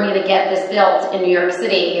coup for me to get this built in New York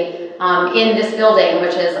City, in this building,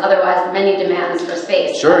 which has otherwise many demands for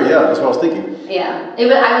space. Sure, yeah, that's what I was thinking. Yeah,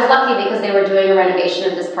 I was lucky because they were doing a renovation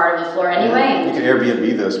of this part of the floor anyway. You can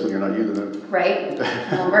Airbnb this when you're not using it. Right.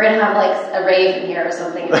 We're going to have like a rave in here or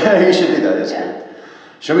something. You should do that, it's good.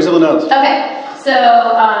 Show me some of the notes. Okay. So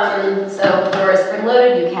the door is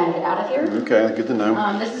spring-loaded. You can get out of here. Okay, good to know.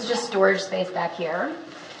 This is just storage space back here.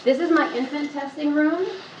 This is my infant testing room.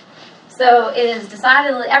 So it is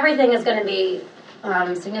decidedly, everything is going to be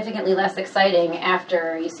significantly less exciting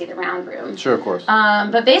after you see the round room. Sure, of course.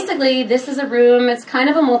 But basically, this is a room, it's kind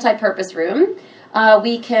of a multi-purpose room.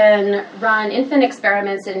 We can run infant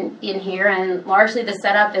experiments in here, and largely the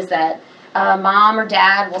setup is that mom or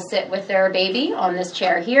dad will sit with their baby on this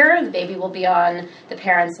chair here. The baby will be on the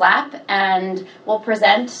parent's lap, and we'll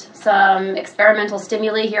present some experimental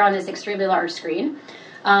stimuli here on this extremely large screen.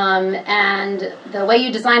 And the way you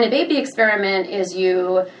design a baby experiment is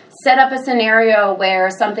you set up a scenario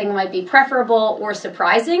where something might be preferable or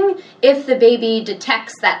surprising if the baby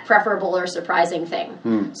detects that preferable or surprising thing.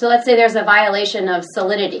 So let's say there's a violation of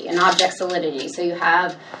solidity, an object solidity. So you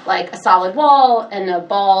have like a solid wall and a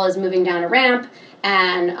ball is moving down a ramp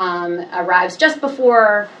and arrives just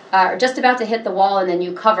before, or just about to hit the wall, and then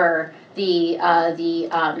you cover the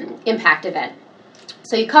impact event.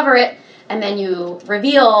 So you cover it, and then you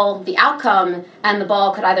reveal the outcome, and the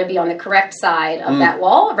ball could either be on the correct side of that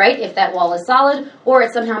wall, right, if that wall is solid, or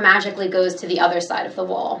it somehow magically goes to the other side of the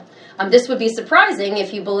wall. This would be surprising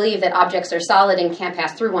if you believe that objects are solid and can't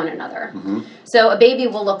pass through one another. So a baby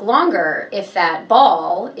will look longer if that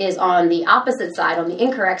ball is on the opposite side, on the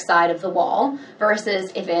incorrect side of the wall, versus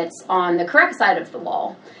if it's on the correct side of the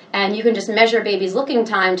wall. And you can just measure baby's looking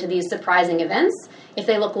time to these surprising events. If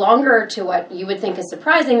they look longer to what you would think is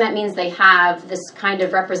surprising, that means they have this kind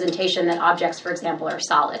of representation that objects, for example, are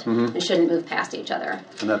solid and shouldn't move past each other.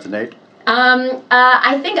 And that's innate?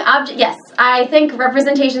 I think I think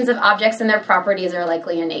representations of objects and their properties are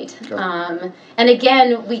likely innate. Sure. And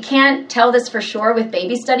again, we can't tell this for sure with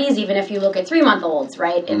baby studies, even if you look at 3-month-olds,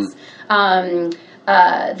 right? It's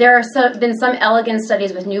There are been some elegant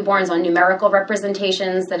studies with newborns on numerical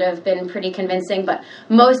representations that have been pretty convincing, but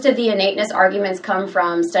most of the innateness arguments come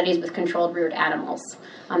from studies with controlled reared animals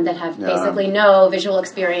that have basically no visual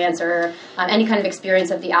experience or any kind of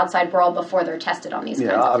experience of the outside world before they're tested on these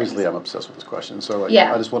kinds of obviously things. I'm obsessed with this question, so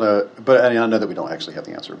I just want to, but I know that we don't actually have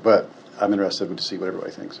the answer, but I'm interested to see what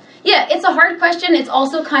everybody thinks. Yeah, it's a hard question. It's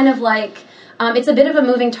also kind of like, it's a bit of a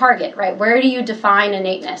moving target, right? Where do you define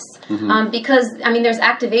innateness? Because, there's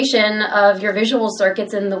activation of your visual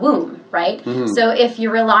circuits in the womb, right? So if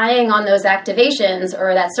you're relying on those activations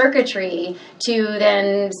or that circuitry to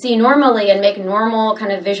then see normally and make normal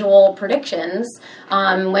kind of visual predictions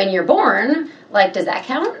when you're born, does that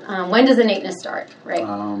count? When does innateness start, right?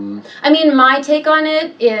 My take on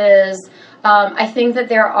it is... I think that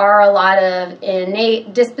there are a lot of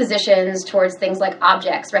innate dispositions towards things like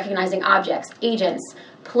objects, recognizing objects, agents,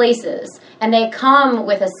 places, and they come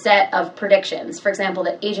with a set of predictions. For example,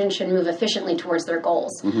 that agents should move efficiently towards their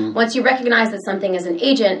goals. Once you recognize that something is an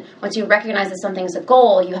agent, once you recognize that something is a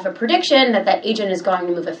goal, you have a prediction that that agent is going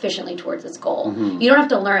to move efficiently towards its goal. You don't have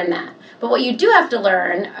to learn that. But what you do have to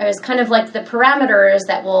learn is kind of like the parameters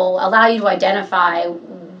that will allow you to identify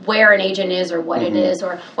where an agent is or what it is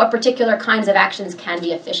or what particular kinds of actions can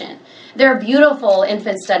be efficient. There are beautiful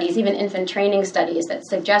infant studies, even infant training studies that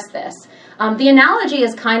suggest this. The analogy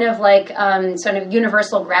is kind of like sort of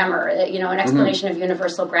universal grammar, an explanation of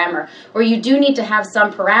universal grammar, where you do need to have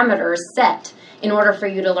some parameters set in order for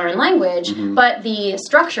you to learn language, but the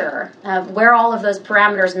structure of where all of those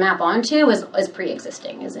parameters map onto is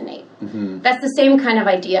pre-existing, is innate. That's the same kind of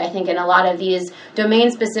idea, I think, in a lot of these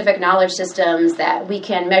domain-specific knowledge systems that we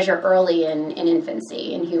can measure early in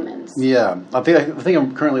infancy in humans. Yeah, I think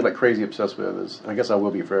I'm currently crazy obsessed with is, I guess I will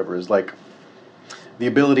be forever, is the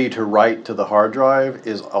ability to write to the hard drive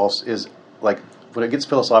is when it gets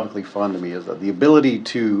philosophically fun to me is that the ability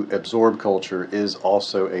to absorb culture is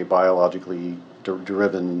also a biologically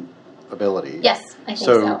driven ability. Yes, I think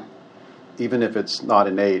so. Even if it's not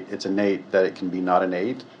innate, it's innate that it can be not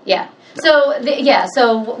innate. Yeah. So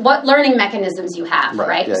what learning mechanisms you have,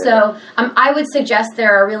 right? I would suggest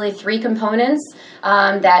there are really three components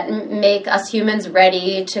that make us humans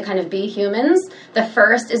ready to kind of be humans. The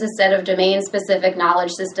first is a set of domain-specific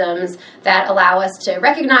knowledge systems that allow us to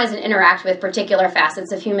recognize and interact with particular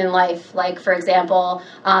facets of human life, like, for example,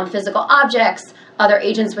 physical objects, other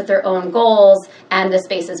agents with their own goals, and the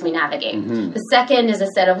spaces we navigate. The second is a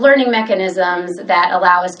set of learning mechanisms that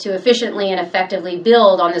allow us to efficiently and effectively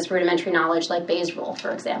build on this rudimentary knowledge, like Bayes' rule,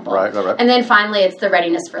 for example. Right. And then finally, it's the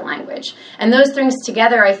readiness for language. And those things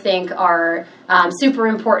together, I think, are super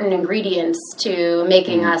important ingredients to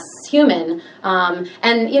making us human.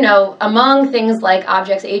 Among things like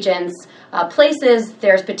objects, agents, places,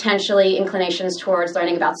 there's potentially inclinations towards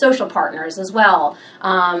learning about social partners as well,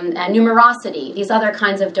 and numerosity, these other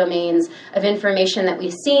kinds of domains of information that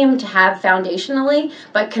we seem to have foundationally,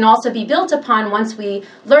 but can also be built upon once we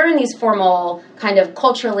learn these formal kind of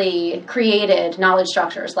culturally created knowledge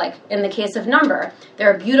structures. Like in the case of number,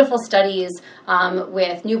 there are beautiful studies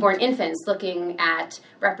with newborn infants looking at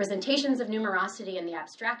representations of numerosity and the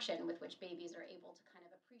abstraction with which babies are able to kind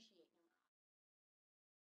of appreciate.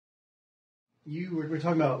 You were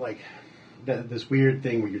talking about this weird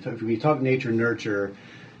thing where when you talk nature nurture,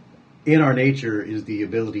 in our nature is the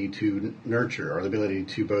ability to nurture, or the ability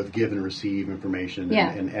to both give and receive information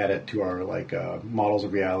and add it to our models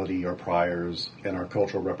of reality, our priors, and our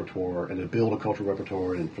cultural repertoire, and to build a cultural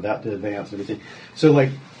repertoire, and for that to advance and everything. So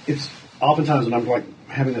it's oftentimes when I'm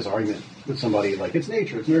having this argument with somebody, it's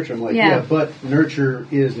nature, it's nurture. I'm yeah, but nurture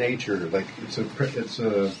is nature. It's you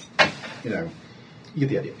get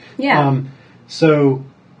the idea. Yeah. So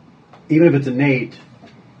even if it's innate,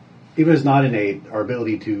 even if it's not innate, our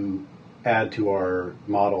ability to add to our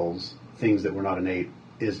models things that were not innate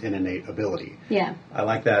is an innate ability. Yeah. I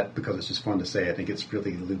like that because it's just fun to say. I think it's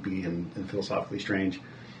really loopy and philosophically strange.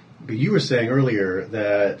 But you were saying earlier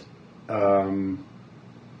that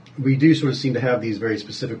we do sort of seem to have these very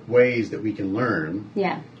specific ways that we can learn.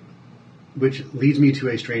 Yeah. Which leads me to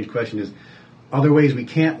a strange question is, are there ways we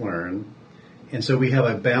can't learn? And so we have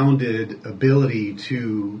a bounded ability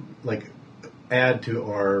to add to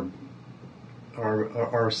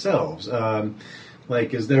ourselves. Could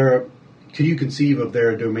you conceive of there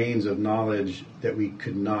are domains of knowledge that we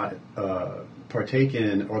could not partake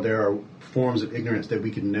in, or there are forms of ignorance that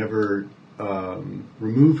we could never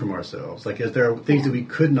remove from ourselves? Is there things that we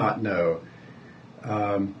could not know?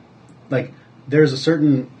 There's a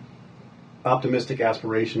certain optimistic,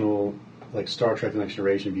 aspirational, Star Trek: The Next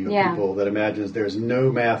Generation view of people that imagines there's no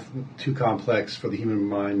math too complex for the human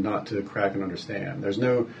mind not to crack and understand. There's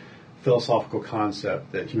no philosophical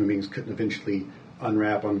concept that human beings couldn't eventually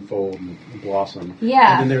unwrap, unfold, and blossom.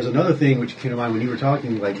 Yeah. And then there's another thing which came to mind when you were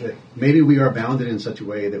talking, like that maybe we are bounded in such a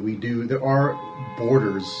way that there are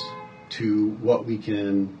borders to what we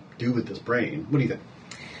can do with this brain. What do you think?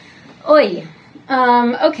 Oy.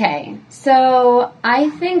 Okay. So I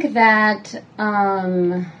think that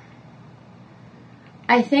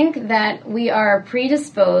we are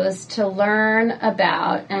predisposed to learn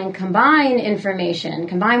about and combine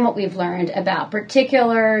what we've learned about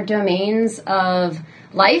particular domains of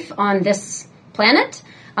life on this planet,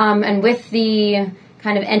 and with the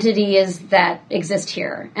kind of entities that exist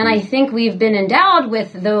here. And I think we've been endowed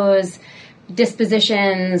with those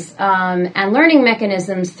dispositions and learning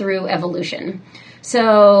mechanisms through evolution.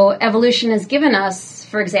 So evolution has given us,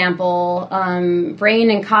 for example,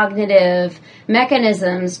 brain and cognitive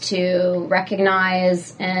mechanisms to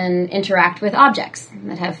recognize and interact with objects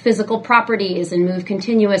that have physical properties and move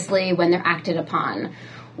continuously when they're acted upon,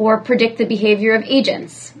 or predict the behavior of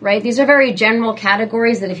agents, right? These are very general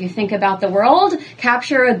categories that, if you think about the world,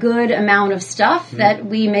 capture a good amount of stuff that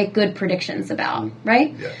we make good predictions about,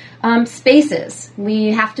 right? Yeah. Spaces,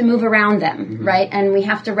 we have to move around them, right? And we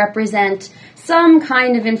have to represent some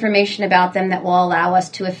kind of information about them that will allow us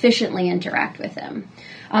to efficiently interact with them.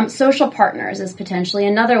 Social partners is potentially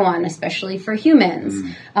another one, especially for humans.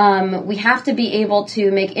 We have to be able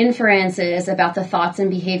to make inferences about the thoughts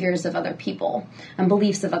and behaviors of other people and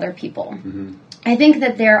beliefs of other people. I think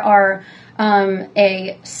that there are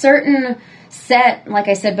a certain set, like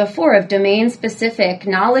I said before, of domain-specific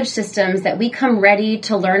knowledge systems that we come ready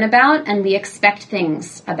to learn about and we expect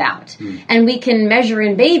things about. And we can measure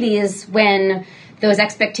in babies when those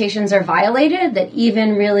expectations are violated, that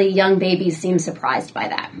even really young babies seem surprised by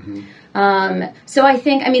that. So I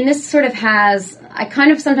think, this sort of I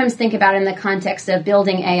kind of sometimes think about it in the context of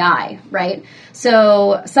building AI, right?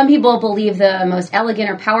 So some people believe the most elegant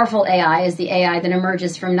or powerful AI is the AI that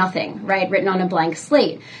emerges from nothing, right? Written on a blank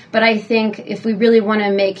slate. But I think if we really want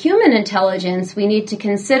to make human intelligence, we need to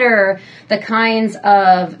consider the kinds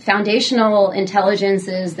of foundational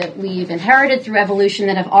intelligences that we've inherited through evolution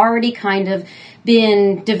that have already kind of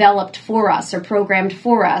been developed for us or programmed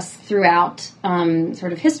for us throughout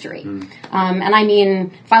sort of history. And I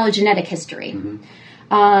mean phylogenetic history.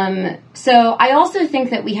 So I also think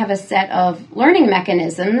that we have a set of learning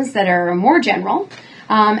mechanisms that are more general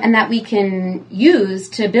and that we can use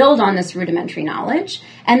to build on this rudimentary knowledge.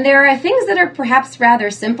 And there are things that are perhaps rather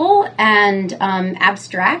simple and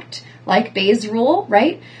abstract, like Bayes' rule,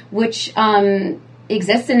 right, which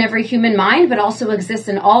exists in every human mind, but also exists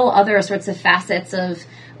in all other sorts of facets of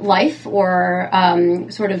life or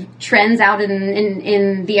sort of trends out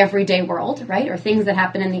in the everyday world, right, or things that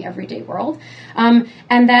happen in the everyday world,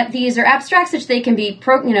 and that these are abstracts which they can be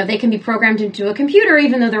programmed into a computer,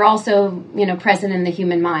 even though they're also present in the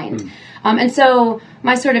human mind. And so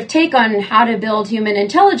my sort of take on how to build human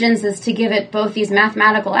intelligence is to give it both these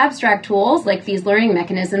mathematical abstract tools, like these learning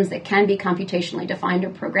mechanisms that can be computationally defined or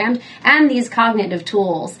programmed, and these cognitive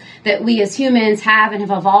tools that we as humans have and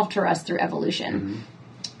have evolved for us through evolution.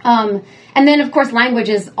 And then, of course, language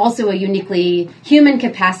is also a uniquely human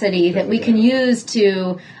capacity that we can use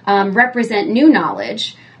to represent new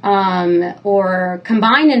knowledge or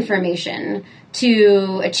combine information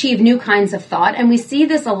to achieve new kinds of thought. And we see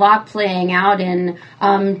this a lot playing out in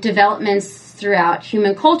developments throughout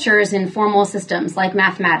human cultures in formal systems like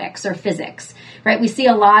mathematics or physics, right? We see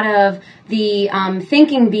a lot of the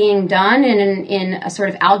thinking being done in a sort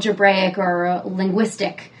of algebraic or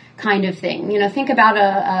linguistic kind of thing. Think about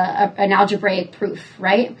an algebraic proof,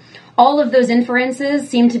 right? All of those inferences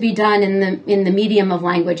seem to be done in the medium of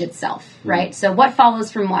language itself, right? So what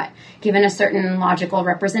follows from what, given a certain logical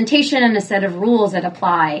representation and a set of rules that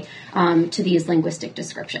apply to these linguistic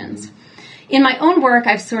descriptions. In my own work,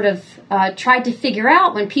 I've sort of tried to figure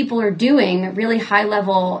out, when people are doing really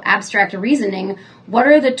high-level abstract reasoning, what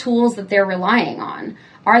are the tools that they're relying on?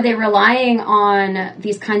 Are they relying on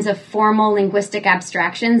these kinds of formal linguistic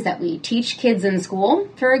abstractions that we teach kids in school,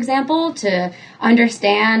 for example, to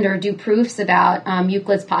understand or do proofs about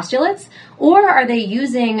Euclid's postulates? Or are they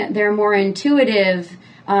using their more intuitive,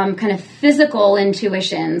 kind of physical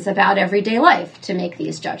intuitions about everyday life to make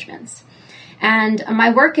these judgments? And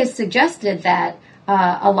my work has suggested that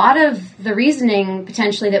a lot of the reasoning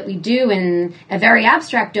potentially that we do in a very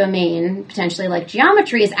abstract domain, potentially like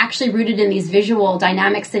geometry, is actually rooted in these visual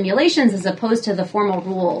dynamic simulations as opposed to the formal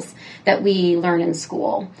rules that we learn in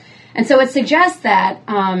school. And so it suggests that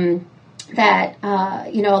a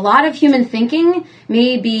lot of human thinking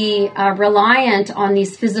may be reliant on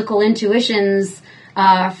these physical intuitions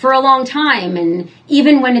for a long time, and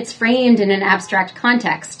even when it's framed in an abstract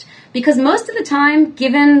context. Because most of the time,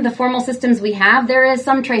 given the formal systems we have, there is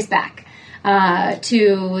some trace back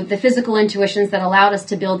to the physical intuitions that allowed us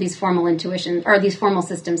to build these formal intuitions or these formal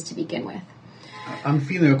systems to begin with. I'm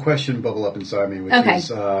feeling a question bubble up inside me, which Okay. is,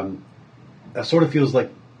 that sort of feels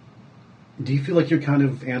like, do you feel like you're kind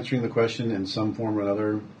of answering the question in some form or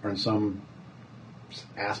another, or in some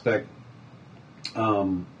aspect?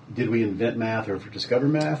 Did we invent math or discover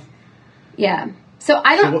math? Yeah. So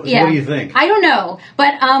I don't. So what do you think? I don't know,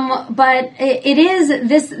 but it is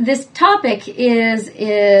this topic is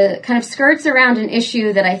kind of skirts around an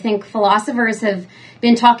issue that I think philosophers have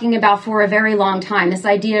been talking about for a very long time.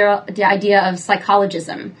 The idea of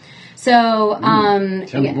psychologism. So,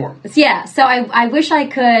 Tell me more. Yeah. So I wish I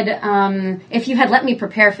could. If you had let me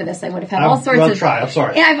prepare for this, I would have had all sorts I'll of. try. I'm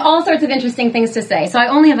sorry. Yeah, I have all sorts of interesting things to say. So I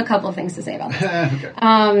only have a couple of things to say about this.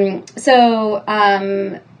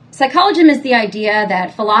 Okay. Psychologism is the idea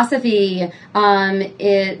that philosophy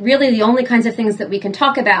is really the only kinds of things that we can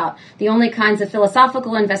talk about, the only kinds of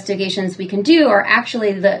philosophical investigations we can do are actually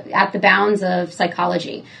at the bounds of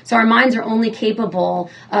psychology. So our minds are only capable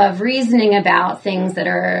of reasoning about things that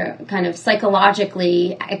are kind of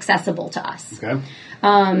psychologically accessible to us. Okay.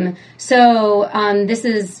 This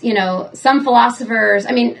is, some philosophers,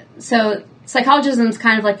 so psychologism is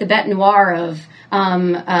kind of like the bête noire of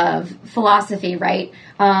philosophy, right?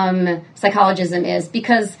 Psychologism is,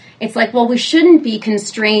 because it's like, well, we shouldn't be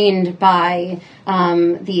constrained by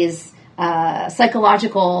these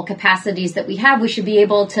psychological capacities that we have. We should be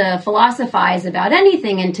able to philosophize about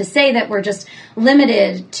anything, and to say that we're just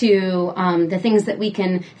limited to the things that we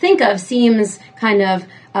can think of seems kind of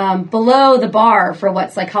below the bar for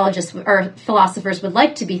what psychologists or philosophers would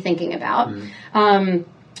like to be thinking about.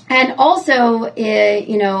 And also,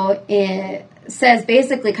 it says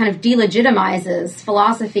basically kind of delegitimizes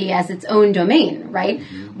philosophy as its own domain, right?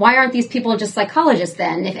 Mm-hmm. Why aren't these people just psychologists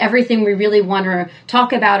then, if everything we really want to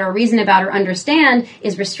talk about or reason about or understand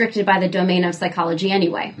is restricted by the domain of psychology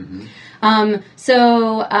anyway? Mm-hmm.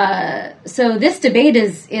 So this debate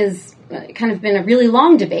is kind of been a really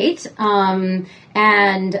long debate. I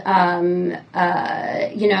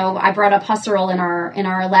brought up Husserl in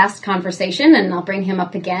our last conversation, and I'll bring him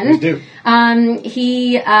up again. Please do.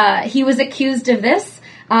 He was accused of this,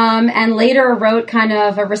 and later wrote kind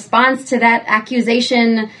of a response to that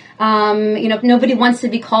accusation. Nobody wants to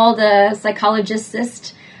be called a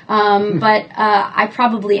psychologist, but I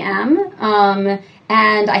probably am,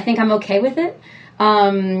 and I think I'm okay with it.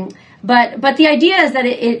 But the idea is that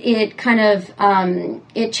it kind of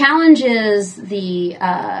it challenges the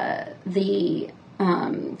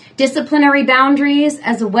disciplinary boundaries,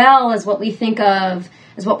 as well as what we think of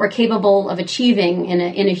as what we're capable of achieving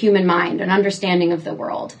in a human mind, an understanding of the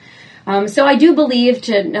world. So I do believe,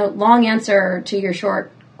 long answer to your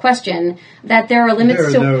short question, that there are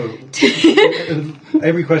limits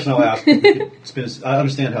Every question I'll ask, I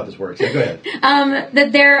understand how this works. Yeah, go ahead.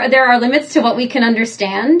 That there are limits to what we can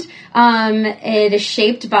understand. It is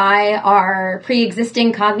shaped by our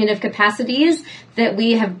pre-existing cognitive capacities that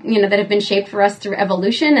we have, that have been shaped for us through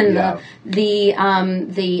evolution, and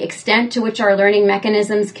the extent to which our learning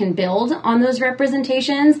mechanisms can build on those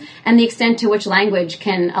representations, and the extent to which language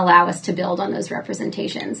can allow us to build on those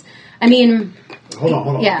representations. Hold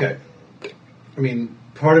on. Yeah. Okay.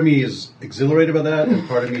 Part of me is exhilarated by that, and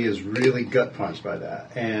part of me is really gut punched by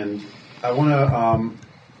that. And I want to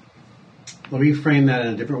let me frame that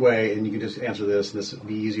in a different way, and you can just answer this, and this would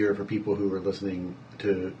be easier for people who are listening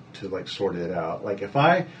to like sort it out. Like, if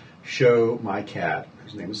I show my cat,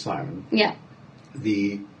 whose name is Simon,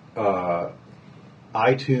 the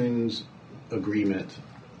iTunes agreement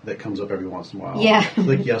that comes up every once in a while,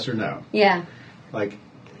 click yes or no. Yeah. Like,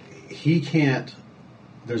 he can't.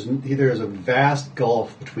 There's a vast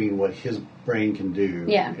gulf between what his brain can do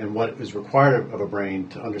and what is required of a brain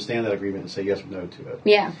to understand that agreement and say yes or no to it.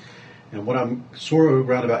 Yeah. And what I'm sort of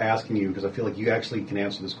roundabout asking you, because I feel like you actually can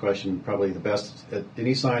answer this question probably the best that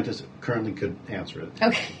any scientist currently could answer it.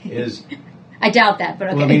 Okay. Is I doubt that, but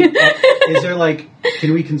okay. Well, is there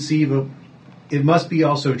can we conceive of? It must be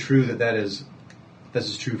also true that this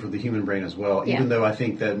is true for the human brain as well. Even though I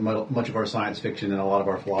think that much of our science fiction and a lot of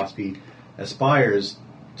our philosophy aspires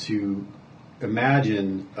to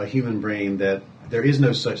imagine a human brain that there is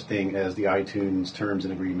no such thing as the iTunes terms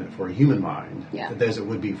and agreement for a human mind, as it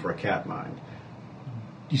would be for a cat mind.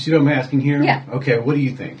 You see what I'm asking here? Yeah. Okay, what do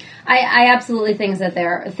you think? I absolutely think that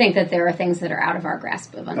there are things that are out of our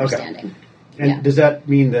grasp of understanding. Okay. And does that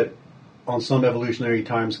mean that on some evolutionary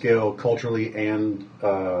timescale, culturally and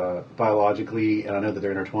biologically, and I know that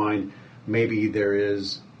they're intertwined, maybe there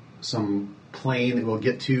is some plane that we'll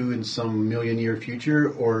get to in some million-year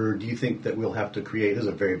future, or do you think that we'll have to create? This is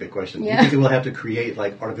a very big question. Yeah. Do you think that we'll have to create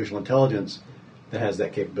like artificial intelligence that has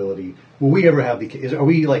that capability? Will we ever have are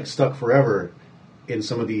we like stuck forever in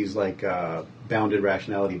some of these like bounded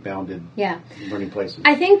rationality, bounded learning places?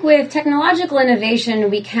 I think with technological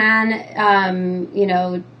innovation, we can,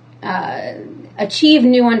 achieve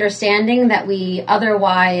new understanding that we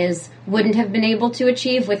otherwise wouldn't have been able to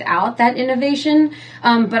achieve without that innovation.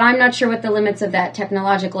 But I'm not sure what the limits of that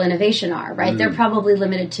technological innovation are, right? They're probably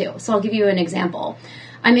limited too. So I'll give you an example.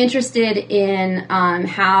 I'm interested in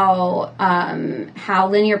how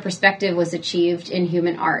linear perspective was achieved in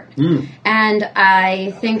human art. And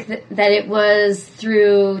I think that it was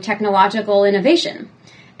through technological innovation.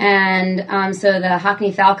 And so the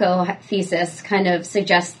Hockney-Falco thesis kind of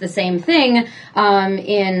suggests the same thing in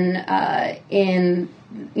an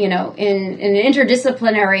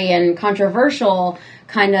interdisciplinary and controversial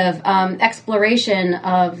kind of exploration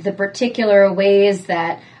of the particular ways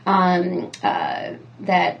that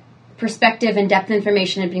that perspective and depth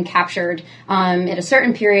information had been captured at a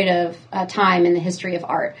certain period of time in the history of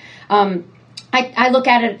art. I look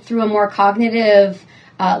at it through a more cognitive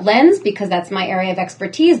lens because that's my area of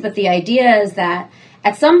expertise, but the idea is that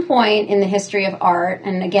at some point in the history of art,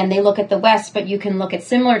 and again, they look at the West, but you can look at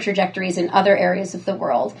similar trajectories in other areas of the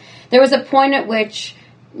world, there was a point at which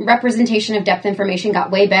representation of depth information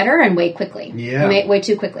got way better and way quickly. Way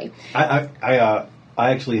too quickly. I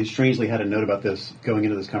actually strangely had a note about this going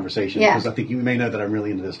into this conversation because I think you may know that I'm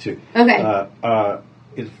really into this too. Okay.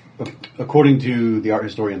 According to the art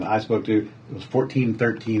historian that I spoke to, it was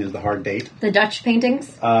 1413 is the hard date. The Dutch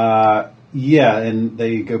paintings? And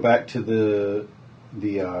they go back to the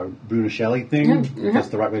Brunelleschi thing. Mm-hmm. If that's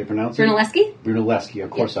the right way to pronounce it. Brunelleschi? Brunelleschi,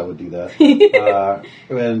 of course I would do that.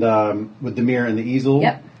 And with the mirror and the easel.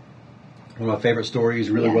 Yep. One of my favorite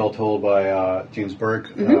stories, really well told by James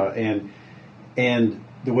Burke. And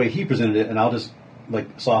the way he presented it, and I'll just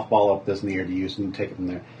like softball up this in the air to you and take it from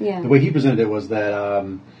there. Yeah. The way he presented it was that,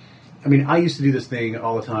 I used to do this thing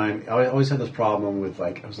all the time. I always had this problem with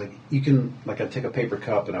I was like, you can, I'd take a paper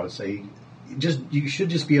cup and I would say, you should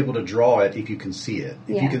just be able to draw it if you can see it.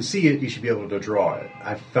 If you can see it, you should be able to draw it.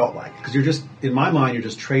 I felt like, because you're just, in my mind, you're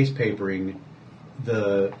just trace papering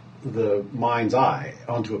the mind's eye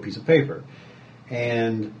onto a piece of paper.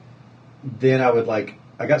 And then I would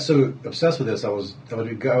I got so obsessed with this. I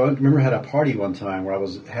remember I had a party one time where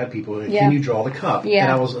had people, can you draw the cup? Yeah.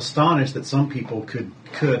 And I was astonished that some people could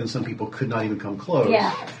and some people could not even come close.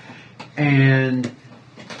 Yeah. And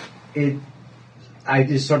it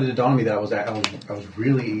started to dawn on me that I was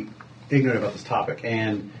really ignorant about this topic.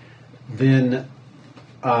 And then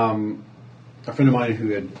a friend of mine who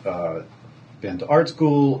had been to art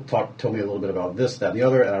school told me a little bit about this, that, and the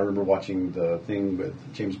other. And I remember watching the thing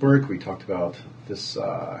with James Burke. We talked about this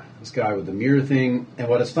guy with the mirror thing. And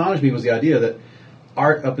what astonished me was the idea that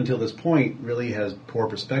art up until this point really has poor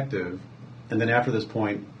perspective. And then after this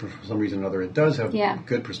point, for some reason or another, it does have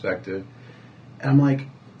good perspective. And I'm like,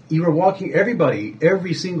 you were walking,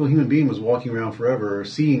 every single human being was walking around forever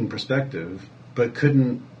seeing perspective, but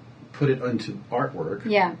couldn't put it into artwork.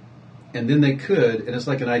 Yeah. And then they could, and it's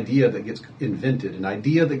like an idea that gets invented. An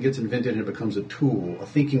idea that gets invented and it becomes a tool, a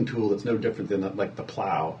thinking tool that's no different than the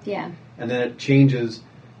plow. Yeah. And then it changes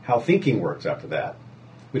how thinking works after that,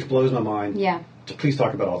 which blows my mind. Yeah. Please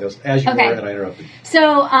talk about all this as you were, and I interrupted.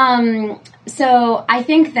 So I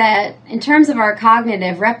think that in terms of our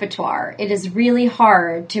cognitive repertoire, it is really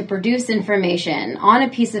hard to produce information on a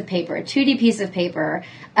piece of paper, a 2D piece of paper,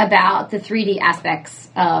 about the 3D aspects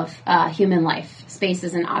of human life,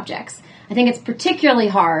 spaces and objects. I think it's particularly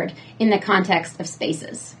hard in the context of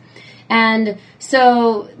spaces. And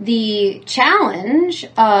so the challenge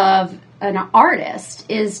of an artist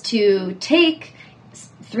is to take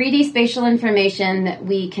 3D spatial information that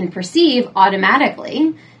we can perceive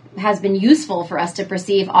automatically, has been useful for us to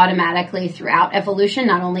perceive automatically throughout evolution,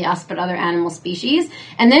 not only us but other animal species,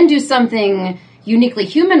 and then do something uniquely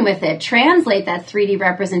human with it, translate that 3D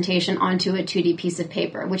representation onto a 2D piece of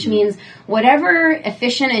paper, which means whatever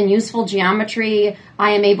efficient and useful geometry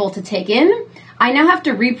I am able to take in, I now have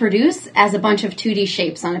to reproduce as a bunch of 2D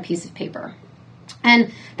shapes on a piece of paper.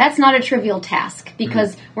 And that's not a trivial task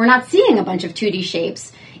because we're not seeing a bunch of 2D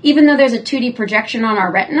shapes. Even though there's a 2D projection on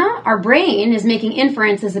our retina, our brain is making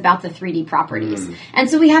inferences about the 3D properties. And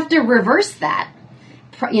so we have to reverse that,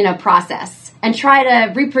 process and try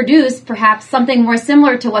to reproduce perhaps something more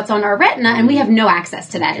similar to what's on our retina, and we have no access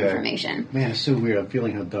to that information. Man, it's so weird. I'm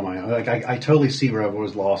feeling how dumb I am. I totally see where I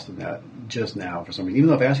was lost in that just now for some reason, even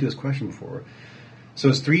though I've asked you this question before. So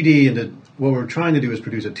it's 3D, and what we're trying to do is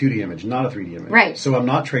produce a 2D image, not a 3D image. Right. So I'm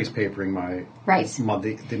not trace papering the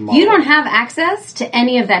model. You don't have access to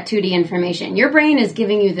any of that 2D information. Your brain is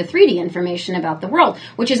giving you the 3D information about the world,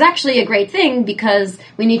 which is actually a great thing because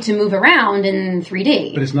we need to move around in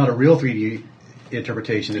 3D. But it's not a real 3D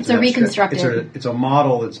interpretation. It's a reconstructed. It's a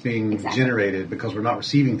model that's being generated because we're not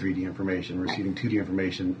receiving 3D information. We're receiving 2D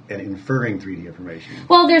information and inferring 3D information.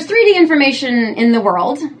 Well, there's 3D information in the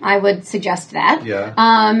world. I would suggest that. Yeah.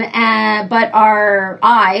 But our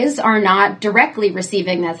eyes are not directly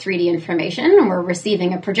receiving that 3D information. We're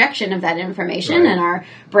receiving a projection of that information, and our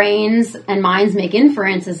brains and minds make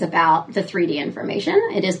inferences about the 3D information.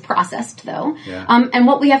 It is processed, though. Yeah. And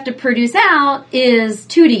what we have to produce out is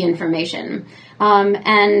 2D information.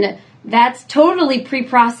 And that's totally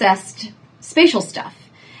pre-processed spatial stuff.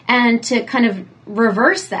 And to kind of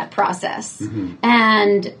reverse that process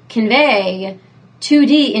and convey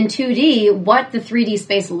 2D in 2D what the 3D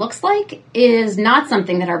space looks like is not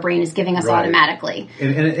something that our brain is giving us automatically.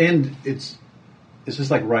 And it's just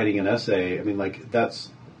like writing an essay. I mean, like, that's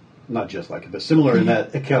not just like it, but similar in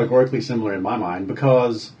that, categorically similar in my mind,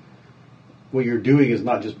 because what you're doing is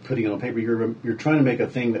not just putting it on paper. You're trying to make a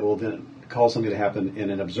thing that will then cause something to happen in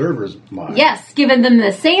an observer's mind. Yes, giving them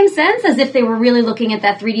the same sense as if they were really looking at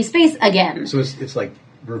that 3D space again. So it's like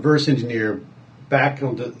reverse engineer back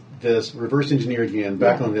onto this, reverse engineer again,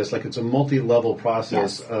 back on this. Like, it's a multi-level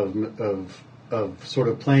process of sort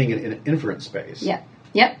of playing in an inference space. Yep.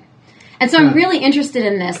 And so I'm really interested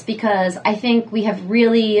in this because I think we have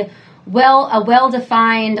really a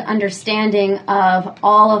well-defined understanding of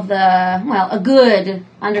all of a good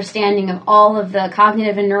understanding of all of the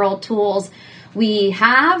cognitive and neural tools we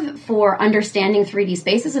have for understanding 3D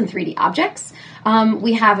spaces and 3D objects.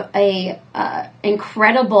 We have a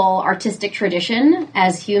incredible artistic tradition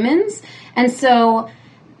as humans, and so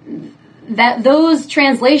that those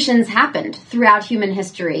translations happened throughout human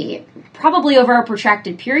history, probably over a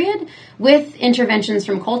protracted period, with interventions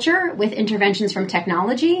from culture, with interventions from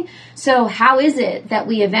technology. So how is it that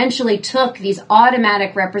we eventually took these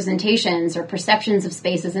automatic representations or perceptions of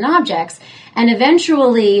spaces and objects and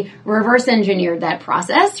eventually reverse engineered that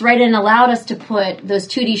process, right, and allowed us to put those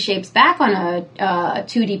 2D shapes back on a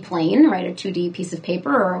 2D plane, right, a 2D piece of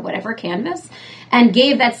paper or whatever, canvas, and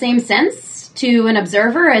gave that same sense to an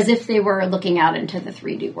observer as if they were looking out into the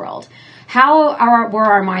 3D world. How were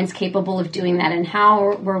our minds capable of doing that, and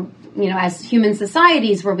how were, as human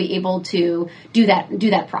societies, were we able to do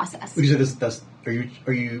that process? Would you say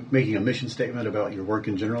are you making a mission statement about your work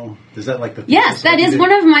in general? Is that like the Yes, that is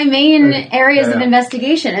one of my main areas of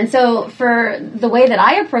investigation. And so for the way that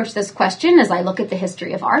I approach this question is I look at the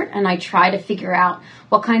history of art and I try to figure out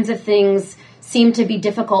what kinds of things seem to be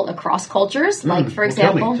difficult across cultures. Like, for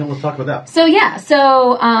example... Let's talk about that.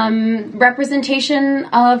 So representation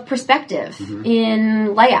of perspective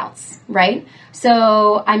in layouts, right?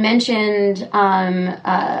 So I mentioned,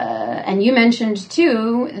 and you mentioned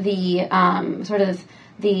too, the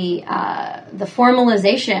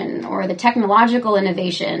formalization or the technological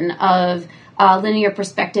innovation of linear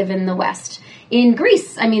perspective in the West. In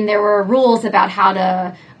Greece, there were rules about how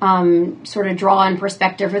to sort of draw in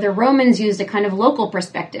perspective, or the Romans used a kind of local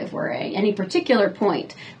perspective where any particular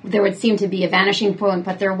point, there would seem to be a vanishing point,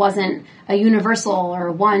 but there wasn't a universal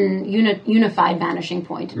or one unified vanishing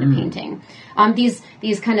point in a painting.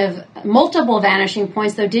 These kind of multiple vanishing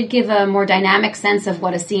points, though, did give a more dynamic sense of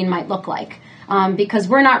what a scene might look like, because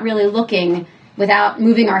we're not really looking without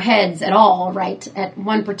moving our heads at all, right, at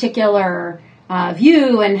one particular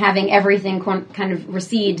view and having everything kind of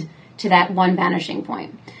recede to that one vanishing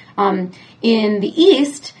point. In the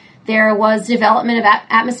East, there was development of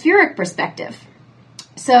atmospheric perspective.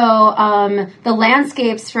 So the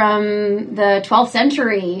landscapes from the 12th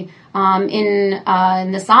century in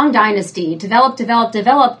the Song Dynasty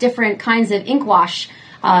developed different kinds of ink wash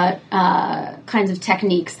kinds of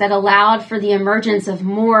techniques that allowed for the emergence of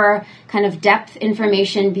more kind of depth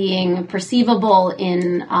information being perceivable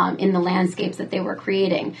in the landscapes that they were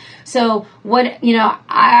creating. So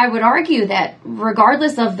I would argue that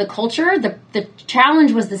regardless of the culture, the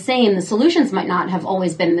challenge was the same. The solutions might not have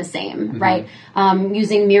always been the same, right?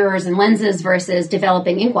 Using mirrors and lenses versus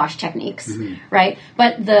developing ink wash techniques, right?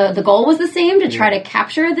 But the goal was the same, to try to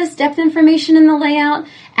capture this depth information in the layout,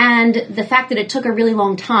 and the fact that it took a really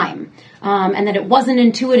long time, and that it wasn't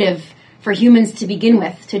intuitive for humans to begin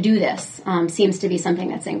with to do this seems to be something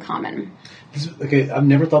that's in common. Okay, I've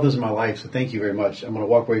never thought this in my life, so thank you very much. I'm going to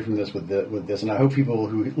walk away from this with this, and I hope people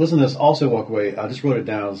who listen to this also walk away. I just wrote it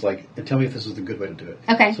down. It's like, and tell me if this is the good way to do it.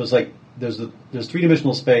 Okay. So it's like there's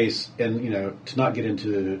three-dimensional space, and to not get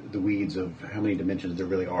into the weeds of how many dimensions there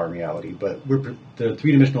really are in reality, but the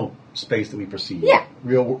three-dimensional space that we perceive,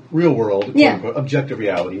 real world, quote unquote, objective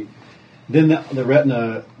reality. Then the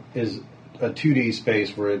retina is a 2D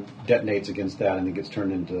space where it detonates against that, and it gets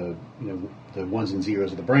turned into the ones and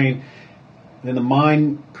zeros of the brain. And then the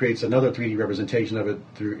mind creates another 3D representation of it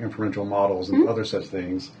through inferential models and other such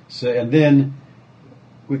things. So, and then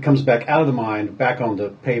it comes back out of the mind, back onto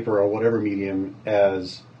paper or whatever medium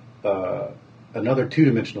as another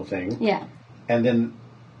two-dimensional thing. Yeah. And then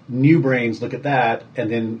new brains look at that,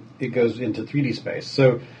 and then it goes into 3D space.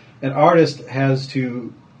 So an artist has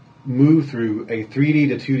to move through a 3D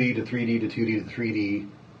to 2D to 3D to 2D to 3D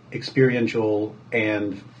experiential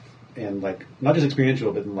and like not just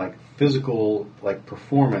experiential, but like physical like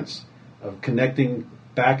performance of connecting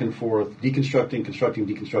back and forth, deconstructing, constructing,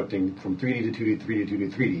 deconstructing from 3D to 2D to 3D to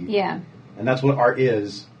 2D to 3D. Yeah. And that's what art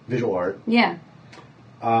is, visual art. Yeah.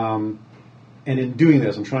 And in doing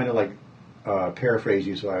this, I'm trying to like paraphrase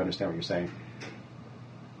you so I understand what you're saying.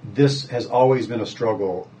 This has always been a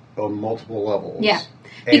struggle on multiple levels. Yeah.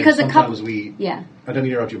 And Because sometimes I don't mean to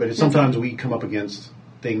interrupt you, but sometimes we come up against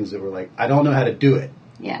things that we're like, I don't know how to do it.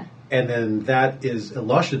 Yeah. And then that is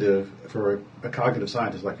illustrative for a cognitive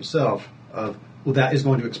scientist like yourself of, well, that is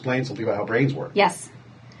going to explain something about how brains work. Yes.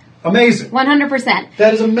 Amazing. 100%.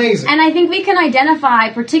 That is amazing. And I think we can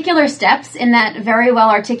identify particular steps in that very well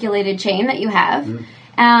articulated chain that you have,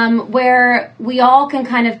 where we all can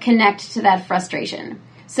kind of connect to that frustration.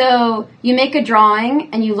 So you make a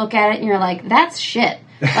drawing and you look at it and you're like, that's shit.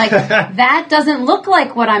 Like, that doesn't look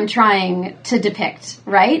like what I'm trying to depict,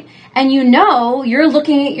 right? And you're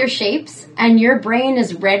looking at your shapes and your brain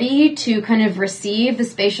is ready to kind of receive the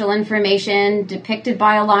spatial information depicted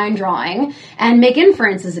by a line drawing and make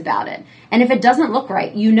inferences about it. And if it doesn't look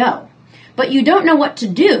right, but you don't know what to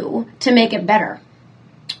do to make it better,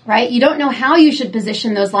 right? You don't know how you should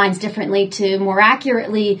position those lines differently to more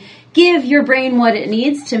accurately give your brain what it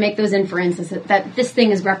needs to make those inferences that this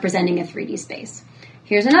thing is representing a 3D space.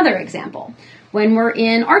 Here's another example. When we're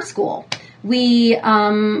in art school, we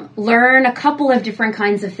learn a couple of different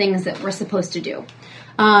kinds of things that we're supposed to do.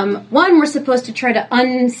 One, we're supposed to try to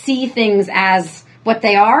unsee things as what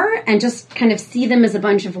they are and just kind of see them as a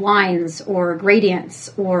bunch of lines or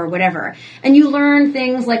gradients or whatever. And you learn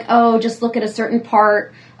things like, just look at a certain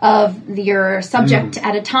part of your subject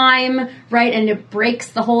at a time, right? And it breaks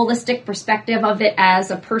the holistic perspective of it as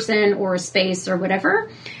a person or a space or whatever.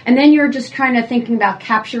 And then you're just trying to thinking about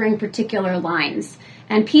capturing particular lines.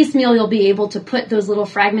 And piecemeal, you'll be able to put those little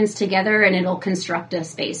fragments together and it'll construct a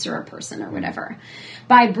space or a person or whatever.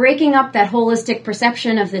 By breaking up that holistic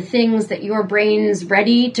perception of the things that your brain's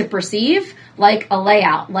ready to perceive, like a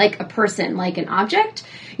layout, like a person, like an object,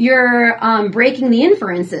 you're breaking the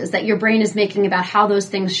inferences that your brain is making about how those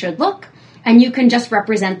things should look, and you can just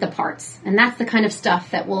represent the parts. And that's the kind of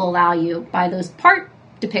stuff that will allow you, by those part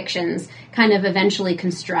depictions, kind of eventually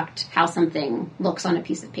construct how something looks on a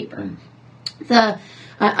piece of paper.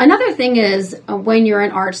 Another thing is when you're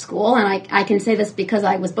in art school, and I can say this because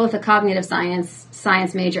I was both a cognitive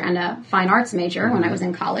science major and a fine arts major when I was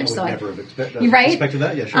in college. I would never have expected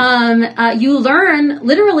that. Yeah, sure. You learn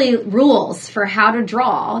literally rules for how to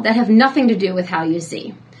draw that have nothing to do with how you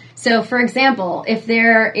see. So, for example, if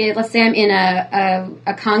let's say I'm in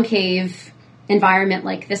a concave environment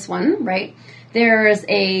like this one, right? There's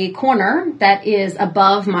a corner that is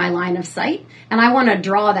above my line of sight, and I want to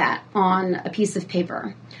draw that on a piece of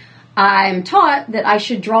paper. I'm taught that I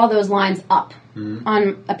should draw those lines up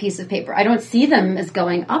on a piece of paper. I don't see them as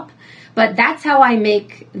going up, but that's how I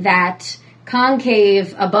make that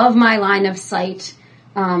concave above my line of sight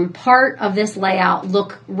part of this layout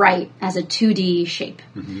look right as a 2D shape.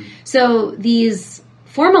 So these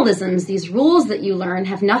formalisms, these rules that you learn,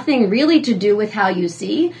 have nothing really to do with how you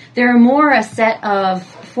see. They're more a set of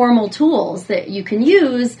formal tools that you can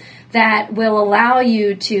use that will allow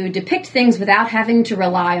you to depict things without having to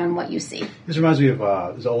rely on what you see. This reminds me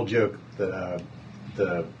of this old joke that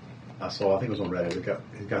I saw, I think it was on Reddit.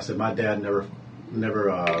 The guy said, my dad never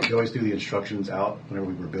he always threw the instructions out whenever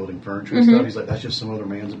we were building furniture and stuff. He's like, that's just some other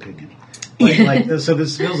man's opinion. So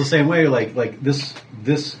this feels the same way, like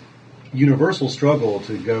this universal struggle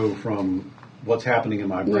to go from what's happening in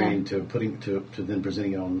my brain to putting to then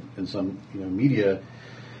presenting it in some media.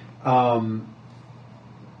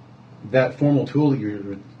 That formal tool that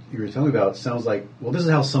you were telling me about sounds like, well, this is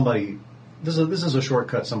how somebody this is a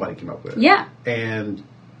shortcut somebody came up with. Yeah. And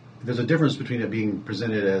there's a difference between it being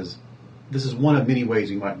presented as this is one of many ways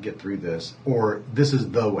you might get through this, or this is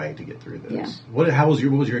the way to get through this. Yeah. What was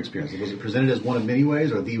your experience? Was it presented as one of many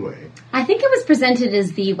ways or the way? I think it was presented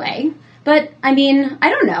as the way. But, I mean,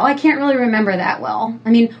 I don't know. I can't really remember that well.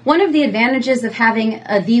 I mean, one of the advantages of having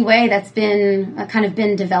a the way that's been kind of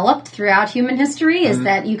been developed throughout human history is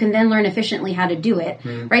that you can then learn efficiently how to do it,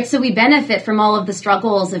 right? So we benefit from all of the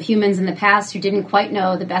struggles of humans in the past who didn't quite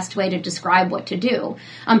know the best way to describe what to do.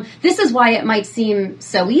 This is why it might seem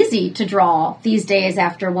so easy to draw these days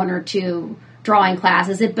after one or two drawing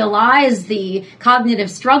classes. It belies the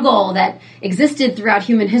cognitive struggle that existed throughout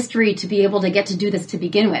human history to be able to get to do this to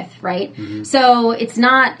begin with, right? So it's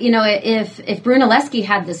not, if Brunelleschi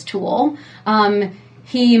had this tool,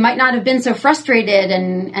 he might not have been so frustrated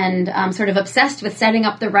and sort of obsessed with setting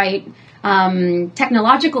up the right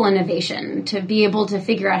technological innovation to be able to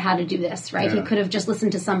figure out how to do this, right? Yeah. He could have just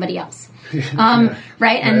listened to somebody else,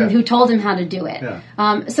 right? And who told him how to do it.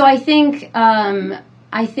 Yeah. So I think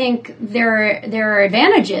there are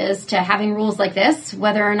advantages to having rules like this,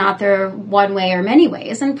 whether or not they're one way or many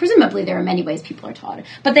ways, and presumably there are many ways people are taught,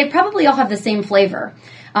 but they probably all have the same flavor.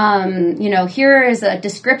 Here is a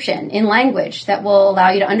description in language that will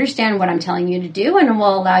allow you to understand what I'm telling you to do and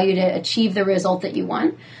will allow you to achieve the result that you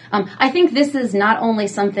want. I think this is not only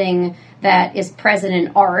something that is present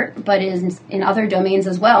in art, but is in other domains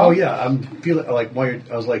as well. Oh yeah, I'm feeling like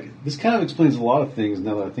I was like, this kind of explains a lot of things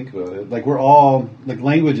now that I think about it. Like we're all like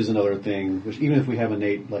language is another thing, which even if we have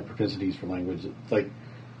innate like propensities for language,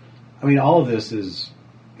 all of this is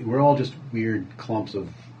we're all just weird clumps of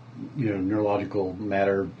neurological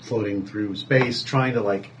matter floating through space, trying to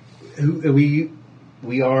we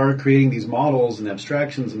are creating these models and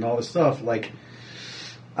abstractions and all this stuff like.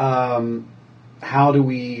 How do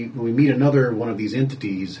we, when we meet another one of these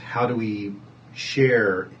entities, how do we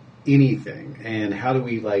share anything? And how do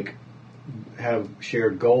we, have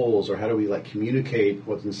shared goals? Or how do we, communicate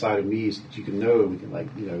what's inside of me so that you can know, and we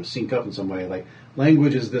can, sync up in some way?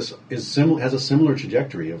 Language has a similar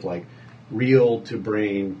trajectory of, real to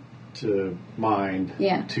brain to mind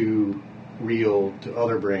to real to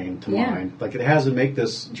other brain to mind. It has to make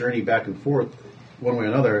this journey back and forth one way or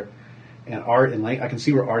another. And art and I can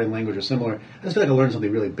see where art and language are similar. I just feel like I learned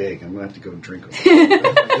something really big. I'm going to have to go drink.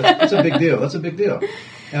 That's a big deal. That's a big deal.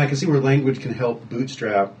 And I can see where language can help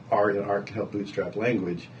bootstrap art and art can help bootstrap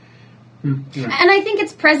language. And I think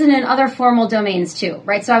it's present in other formal domains too,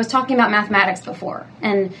 right? So I was talking about mathematics before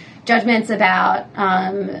and judgments about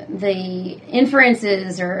the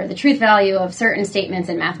inferences or the truth value of certain statements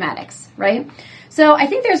in mathematics, right? So I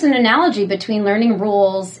think there's an analogy between learning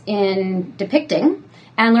rules in depicting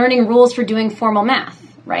and learning rules for doing formal math,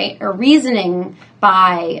 right? Or reasoning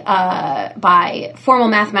by formal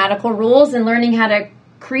mathematical rules and learning how to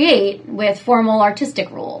create with formal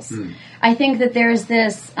artistic rules. I think that there's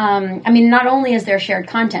this, not only is there shared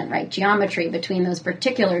content, right, geometry between those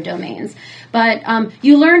particular domains, but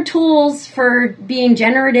you learn tools for being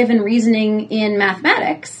generative and reasoning in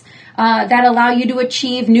mathematics that allow you to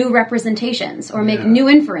achieve new representations or make new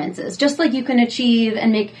inferences, just like you can achieve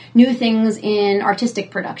and make new things in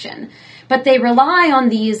artistic production. But they rely on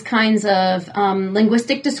these kinds of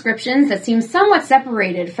linguistic descriptions that seem somewhat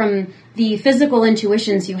separated from the physical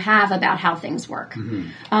intuitions you have about how things work.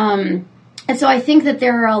 And so I think that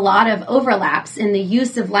there are a lot of overlaps in the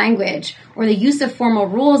use of language or the use of formal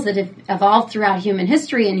rules that have evolved throughout human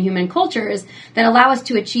history and human cultures that allow us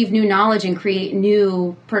to achieve new knowledge and create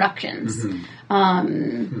new productions.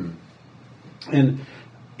 And,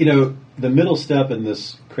 the middle step in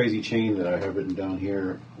this crazy chain that I have written down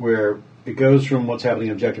here, where it goes from what's happening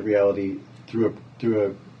in objective reality through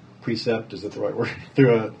a precept, is that the right word?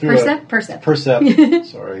 Percept.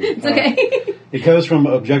 Sorry. It's okay. It goes from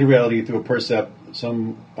objective reality through a percept,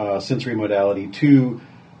 some sensory modality, to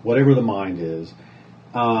whatever the mind is.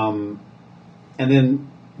 And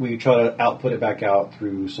then we try to output it back out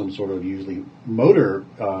through some sort of usually motor,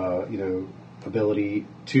 ability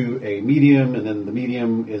to a medium, and then the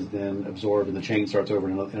medium is then absorbed and the chain starts over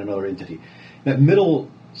in another entity. That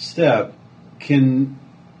middle step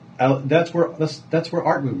that's where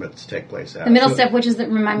art movements take place at. The middle step, which is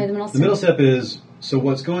remind me of the middle step. The middle step is, so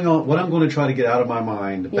what's going on, what I'm going to try to get out of my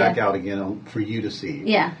mind, back out again for you to see.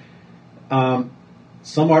 Yeah.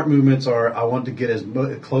 Some art movements are, I want to get as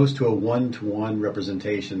close to a one-to-one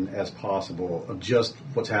representation as possible of just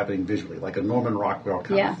what's happening visually, like a Norman Rockwell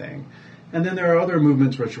kind of thing. And then there are other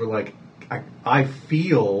movements which are like, I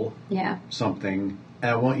feel something,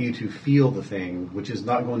 and I want you to feel the thing, which is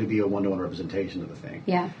not going to be a one-to-one representation of the thing.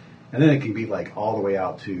 Yeah. And then it can be all the way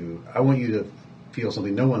out to, I want you to feel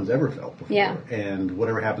something no one's ever felt before. Yeah. And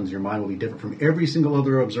whatever happens in your mind will be different from every single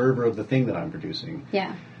other observer of the thing that I'm producing.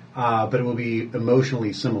 Yeah. But it will be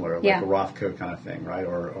emotionally similar, like Yeah. a Rothko kind of thing, right?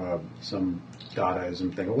 Or some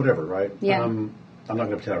Dadaism thing, or whatever, right? Yeah. I'm not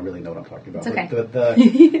going to pretend I really know what I'm talking about. It's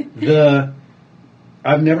okay. But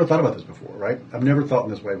I've never thought about this before, right? I've never thought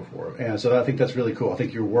in this way before. And so I think that's really cool. I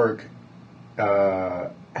think your work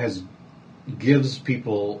gives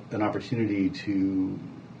people an opportunity to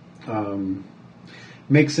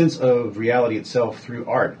make sense of reality itself through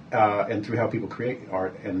art and through how people create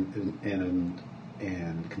art and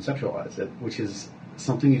conceptualize it, which is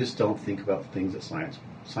something you just don't think about things that science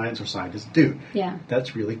or scientists do. Yeah.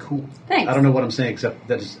 That's really cool. Thanks. I don't know what I'm saying, except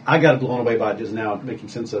that I got blown away by it just now, making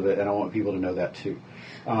sense of it, and I want people to know that too.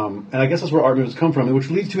 And I guess that's where art movements come from,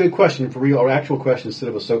 which leads to a question, for real, or actual question instead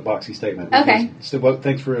of a soapboxy statement. Okay.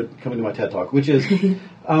 Thanks for coming to my TED Talk, which is,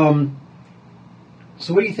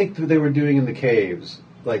 so what do you think they were doing in the caves?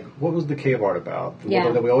 Like, what was the cave art about?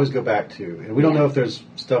 Yeah. That we always go back to. And we don't know if there's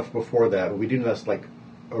stuff before that, but we do know that's like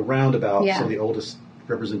around about some of the oldest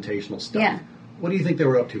representational stuff. Yeah. What do you think they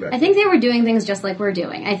were up to back then? I think they were doing things just like we're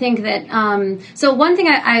doing. I think that, so one thing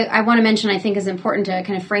I want to mention I think is important to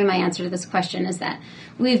kind of frame my answer to this question is that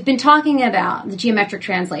we've been talking about the geometric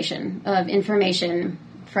translation of information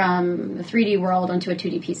from the 3D world onto a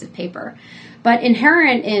 2D piece of paper. But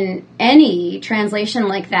inherent in any translation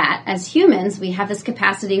like that, as humans, we have this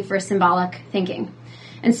capacity for symbolic thinking.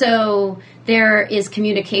 And so there is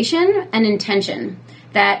communication and intention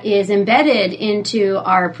that is embedded into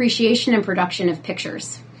our appreciation and production of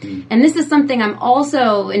pictures. And this is something I'm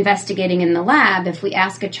also investigating in the lab. If we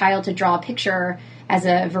ask a child to draw a picture as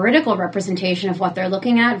a veridical representation of what they're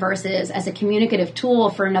looking at versus as a communicative tool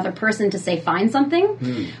for another person to say, find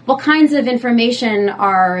something, what kinds of information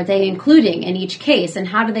are they including in each case, and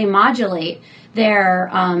how do they modulate their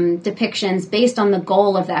depictions based on the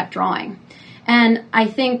goal of that drawing? And I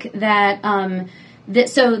think that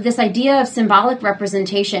so this idea of symbolic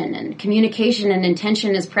representation and communication and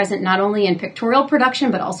intention is present not only in pictorial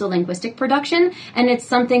production, but also linguistic production. And it's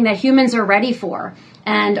something that humans are ready for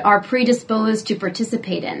and are predisposed to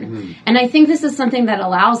participate in. And I think this is something that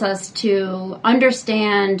allows us to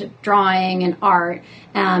understand drawing and art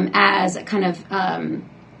as a kind of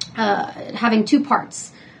having two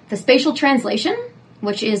parts. The spatial translation,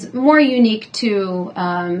 which is more unique to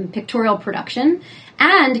pictorial production,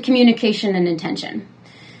 and communication and intention.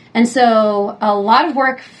 And so a lot of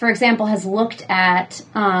work, for example, has looked at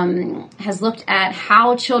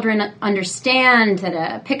how children understand that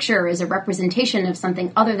a picture is a representation of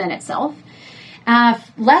something other than itself.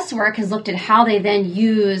 Less work has looked at how they then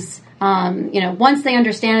use, once they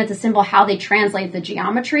understand it's a symbol, how they translate the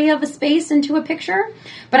geometry of a space into a picture.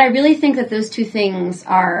 But I really think that those two things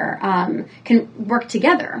can work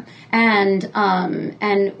together, and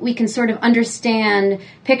we can sort of understand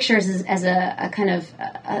pictures as a kind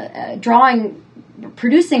of drawing,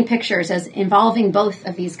 producing pictures as involving both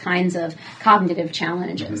of these kinds of cognitive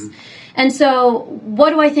challenges. And so what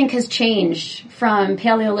do I think has changed from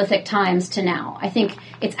Paleolithic times to now? I think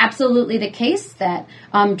it's absolutely the case that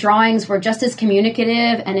drawings were just as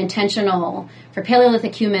communicative and intentional for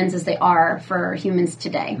Paleolithic humans as they are for humans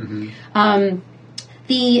today.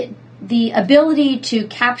 The ability to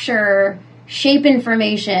capture shape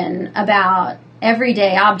information about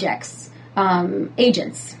everyday objects,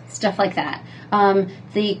 agents, stuff like that.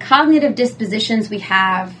 The cognitive dispositions we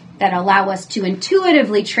have that allow us to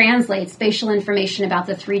intuitively translate spatial information about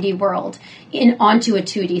the 3D world onto a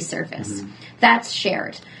 2D surface. That's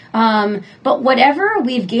shared. But whatever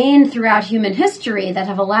we've gained throughout human history that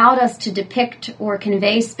have allowed us to depict or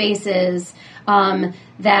convey spaces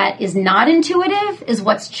that is not intuitive is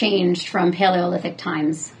what's changed from Paleolithic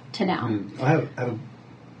times to now.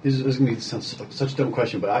 This is going to sound like such a dumb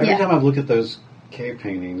question, but every time I've looked at those cave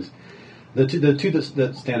paintings, the two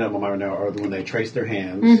that stand out in my mind right now are when they trace their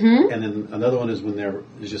hands, and then another one is when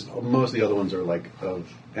most of the other ones are like of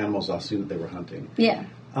animals I assume that they were hunting. Yeah.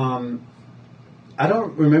 I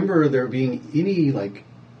don't remember there being any like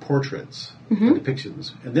portraits or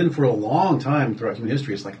depictions. And then for a long time throughout human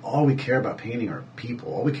history, it's like all we care about painting are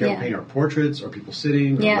people. All we care about painting are portraits or people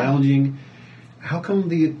sitting or lounging. How come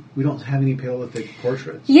we don't have any Paleolithic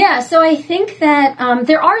portraits? Yeah, so I think that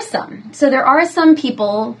there are some. So there are some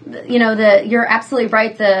people, you're absolutely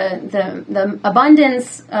right, the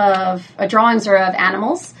abundance of drawings are of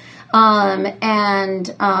animals, and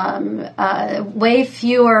way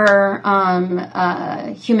fewer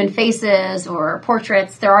human faces or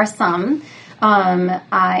portraits. There are some.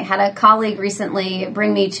 I had a colleague recently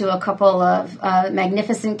bring me to a couple of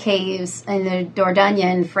magnificent caves in the Dordogne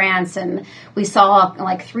in France, and we saw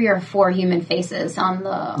like 3 or 4 human faces on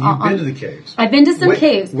the... You've been to the caves? I've been to some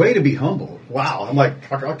caves. Way to be humble. Wow. I'm like,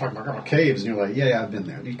 talking about caves, and you're like, yeah, I've been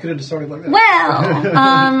there. You could have just started like that. Well,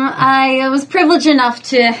 I was privileged enough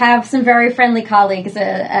to have some very friendly colleagues,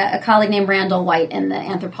 a colleague named Randall White in the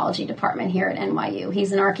anthropology department here at NYU.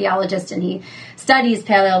 He's an archaeologist, and he studies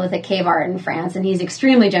Paleolithic cave art in France, and he's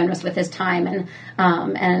extremely generous with his time and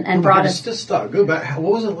brought us... Just stop. Go back.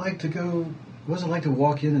 What was it like to go... What was it like to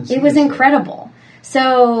walk in and see It was this incredible.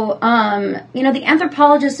 So, the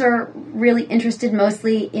anthropologists are really interested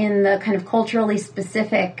mostly in the kind of culturally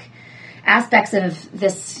specific aspects of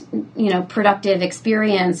this, productive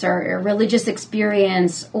experience or religious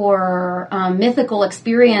experience or mythical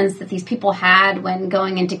experience that these people had when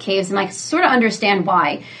going into caves. And I sort of understand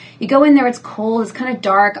why. You go in there, it's cold, it's kind of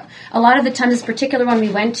dark. A lot of the time, this particular one we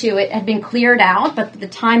went to, it had been cleared out, but at the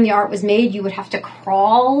time the art was made, you would have to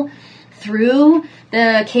crawl through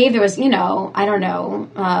the cave. There was, 2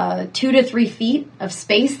 to 3 feet of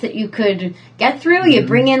space that you could get through. You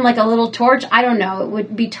bring in like a little torch. I don't know. It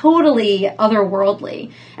would be totally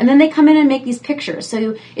otherworldly. And then they come in and make these pictures.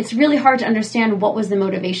 So it's really hard to understand what was the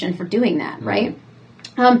motivation for doing that, right?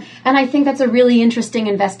 And I think that's a really interesting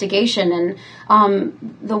investigation.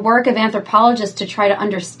 And the work of anthropologists to try to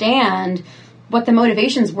understand what the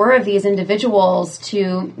motivations were of these individuals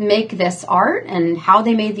to make this art and how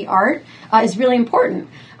they made the art is really important.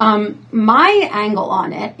 My angle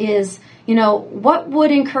on it is, what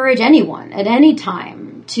would encourage anyone at any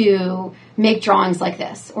time to make drawings like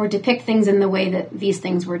this or depict things in the way that these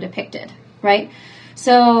things were depicted, right?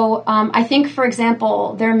 So I think, for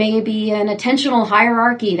example, there may be an attentional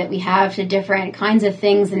hierarchy that we have to different kinds of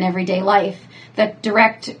things in everyday life that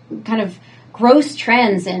direct kind of gross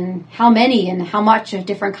trends in how many and how much of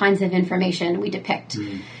different kinds of information we depict.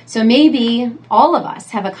 So maybe all of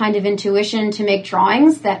us have a kind of intuition to make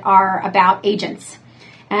drawings that are about agents.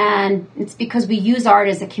 And it's because we use art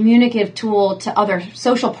as a communicative tool to other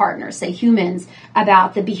social partners, say humans,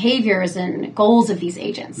 about the behaviors and goals of these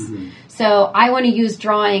agents. So I want to use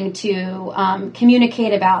drawing to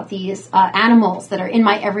communicate about these animals that are in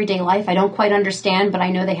my everyday life. I don't quite understand, but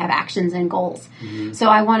I know they have actions and goals. So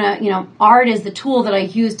I want to, art is the tool that I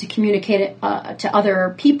use to communicate it, to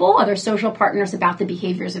other people, other social partners about the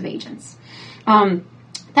behaviors of agents.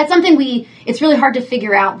 That's something it's really hard to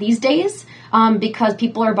figure out these days. Because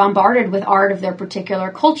people are bombarded with art of their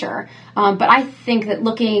particular culture. But I think that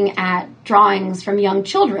looking at drawings from young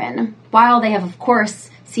children, while they have, of course,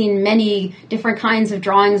 seen many different kinds of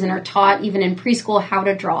drawings and are taught even in preschool how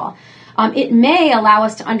to draw, it may allow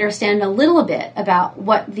us to understand a little bit about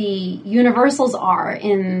what the universals are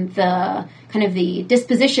in the kind of the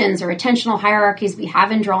dispositions or attentional hierarchies we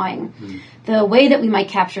have in drawing. The way that we might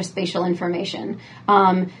capture spatial information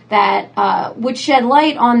that would shed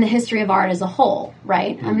light on the history of art as a whole,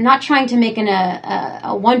 right? I'm not trying to make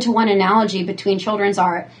a one-to-one analogy between children's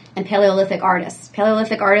art and Paleolithic artists.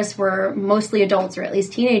 Paleolithic artists were mostly adults or at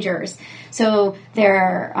least teenagers, so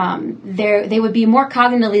they would be more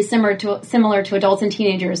cognitively similar to adults and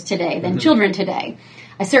teenagers today than children today.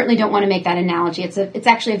 I certainly don't want to make that analogy. It's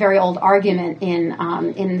actually a very old argument in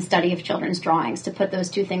the study of children's drawings to put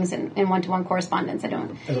those two things in one-to-one correspondence. I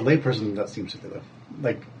don't. As a layperson, that seems to be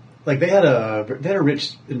like they had a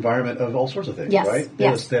rich environment of all sorts of things, yes, right? They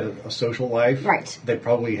had a social life, right? They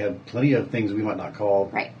probably had plenty of things we might not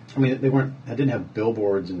call, right. I mean, they didn't have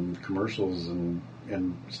billboards and commercials and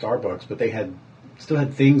Starbucks, but they still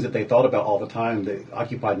had things that they thought about all the time that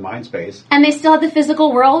occupied mind space. And they still had the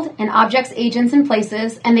physical world and objects, agents, and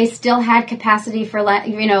places, and they still had capacity for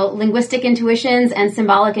linguistic intuitions and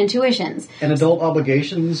symbolic intuitions. And adult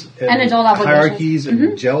obligations. And hierarchies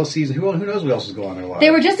and jealousies. And who knows what else is going on in their lives.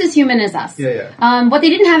 They were just as human as us. Yeah. What they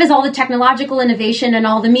didn't have is all the technological innovation and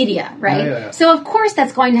all the media, right? Yeah. So, of course,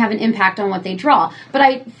 that's going to have an impact on what they draw. But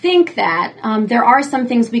I think that there are some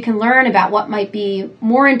things we can learn about what might be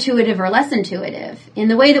more intuitive or less intuitive in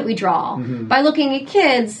the way that we draw by looking at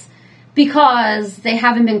kids, because they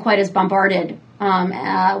haven't been quite as bombarded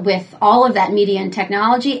with all of that media and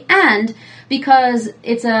technology, and because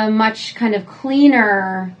it's a much kind of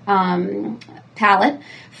cleaner palette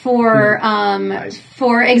for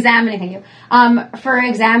examining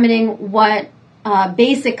what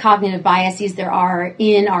basic cognitive biases there are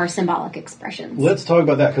in our symbolic expressions. Let's talk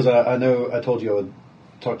about that, because I know I told you I would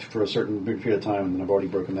talk for a certain period of time, and then I've already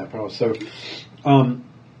broken that promise. So, and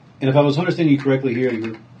if I was understanding you correctly here,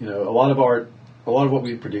 a lot of art, a lot of what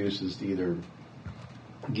we produce is to either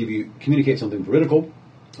communicate something veridical,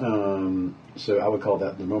 So I would call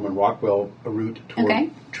that the Norman Rockwell route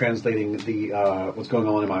toward translating the what's going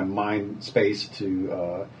on in my mind space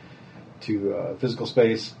to physical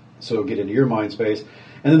space. So get into your mind space,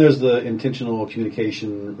 and then there's the intentional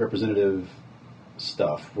communication representative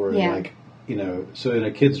stuff where like so in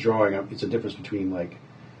a kid's drawing, it's a difference between like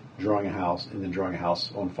drawing a house and then drawing a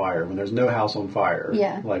house on fire. When there's no house on fire,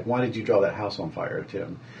 like why did you draw that house on fire,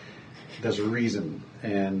 Tim? There's a reason,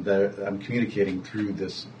 and I'm communicating through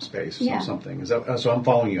this space or something. Is that so? I'm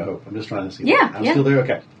following you. I hope I'm just trying to see. Yeah, I'm still there.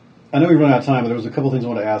 Okay. I know we've run out of time, but there was a couple things I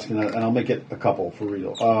want to ask, and I'll make it a couple for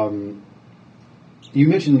real. You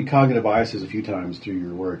mentioned cognitive biases a few times through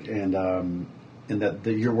your work, and that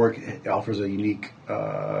your work offers a unique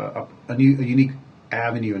unique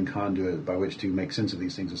avenue and conduit by which to make sense of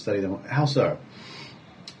these things and study them. How so?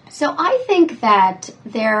 So I think that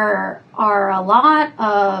there are a lot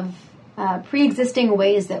of pre-existing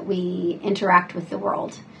ways that we interact with the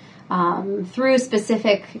world through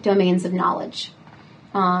specific domains of knowledge.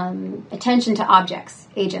 Attention to objects,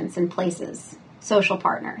 agents, and places, social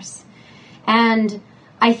partners. And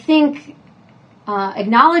I think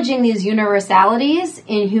acknowledging these universalities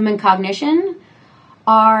in human cognition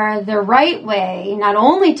are the right way not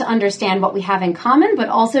only to understand what we have in common, but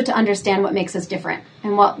also to understand what makes us different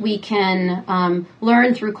and what we can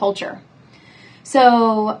learn through culture.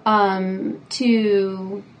 So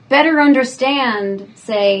to better understand,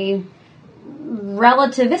 say,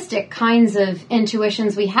 relativistic kinds of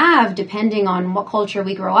intuitions we have depending on what culture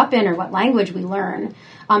we grow up in or what language we learn,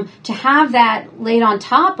 to have that laid on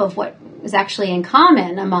top of what is actually in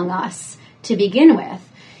common among us to begin with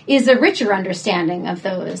is a richer understanding of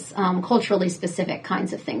those culturally specific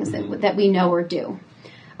kinds of things that we know or do.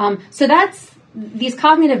 So these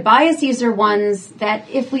cognitive biases are ones that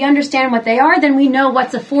if we understand what they are, then we know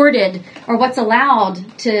what's afforded or what's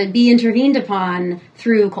allowed to be intervened upon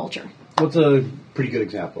through culture. What's a pretty good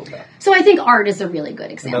example of that? So I think art is a really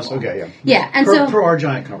good example. And that's okay, yeah. Yeah, and for our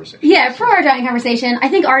giant conversation. Yeah, for our giant conversation, I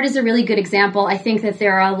think art is a really good example. I think that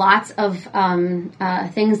there are lots of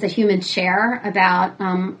things that humans share about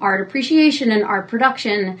art appreciation and art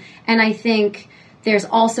production, and I think there's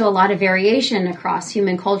also a lot of variation across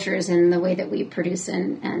human cultures in the way that we produce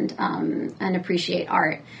and appreciate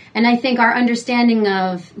art. And I think our understanding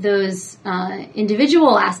of those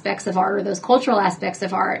individual aspects of art or those cultural aspects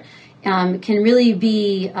of art can really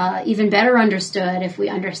be even better understood if we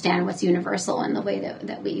understand what's universal in the way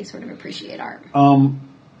that we sort of appreciate art.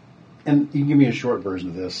 And you can give me a short version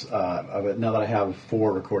of this of it now that I have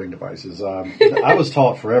 4 recording devices. I was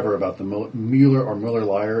taught forever about the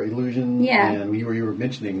Mueller-Lyer illusion. Yeah. And you were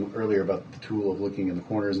mentioning earlier about the tool of looking in the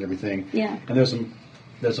corners and everything. Yeah. And there's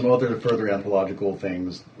some other further anthropological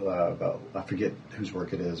things about, I forget whose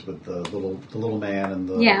work it is, but the little man and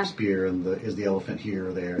the spear and is the elephant here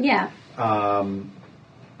or there. Yeah.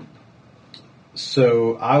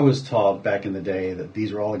 So I was taught back in the day that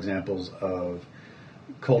these are all examples of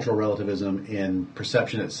cultural relativism in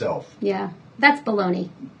perception itself. Yeah, that's baloney.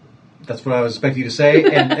 That's what I was expecting you to say.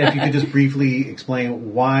 And if you could just briefly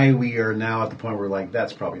explain why we are now at the point where we're like,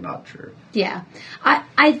 that's probably not true. Yeah.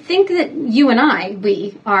 I think that you and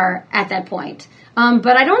we are at that point.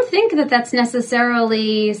 But I don't think that that's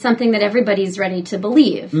necessarily something that everybody's ready to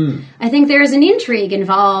believe. I think there's an intrigue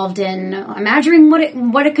involved in imagining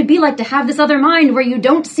what it could be like to have this other mind where you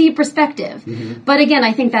don't see perspective. Mm-hmm. But again,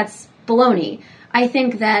 I think that's baloney. I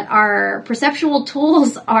think that our perceptual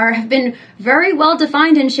tools have been very well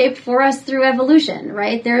defined and shaped for us through evolution,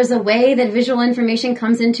 right? There's a way that visual information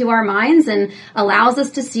comes into our minds and allows us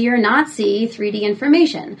to see or not see 3D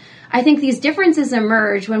information. I think these differences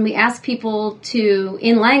emerge when we ask people to,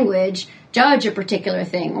 in language, judge a particular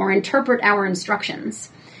thing or interpret our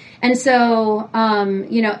instructions. And so,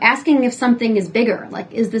 asking if something is bigger,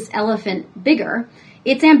 like, is this elephant bigger?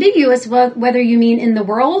 It's ambiguous whether you mean in the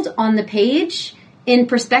world, on the page, in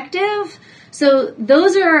perspective. So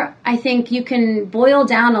those are, I think, you can boil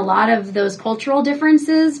down a lot of those cultural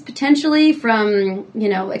differences potentially from,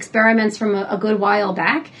 experiments from a good while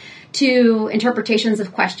back to interpretations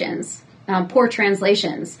of questions, poor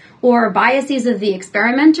translations, or biases of the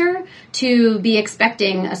experimenter to be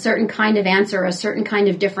expecting a certain kind of answer, a certain kind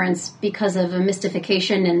of difference because of a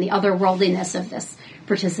mystification and the otherworldliness of this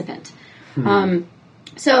participant.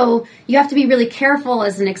 So you have to be really careful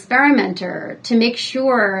as an experimenter to make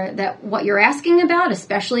sure that what you're asking about,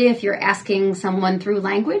 especially if you're asking someone through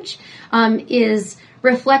language, is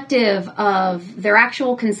reflective of their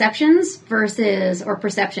actual conceptions or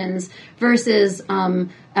perceptions versus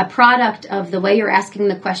a product of the way you're asking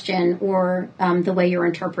the question or the way you're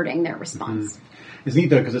interpreting their response. Mm-hmm. It's neat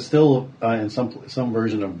though because it's still in some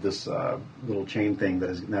version of this little chain thing that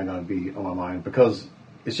is now going to be on my mind because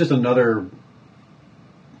it's just another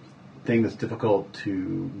thing that's difficult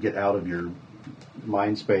to get out of your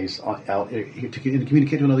mind space to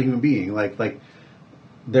communicate to another human being. Like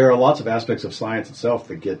there are lots of aspects of science itself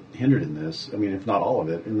that get hindered in this. I mean, if not all of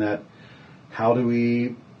it. In that, how do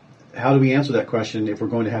we answer that question if we're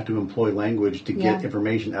going to have to employ language to get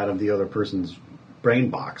information out of the other person's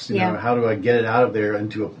brain box? You know, how do I get it out of there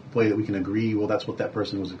into a way that we can agree? Well, that's what that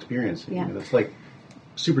person was experiencing. Yeah. And it's like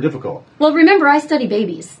super difficult. Well, remember, I study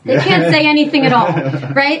babies. They can't say anything at all,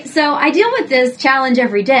 right? So I deal with this challenge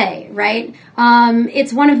every day, right?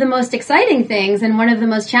 It's one of the most exciting things and one of the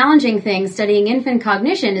most challenging things studying infant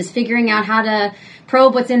cognition is figuring out how to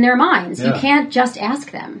probe what's in their minds. You can't just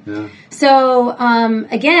ask them. Yeah. So,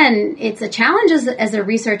 again, it's a challenge as a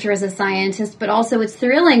researcher, as a scientist, but also it's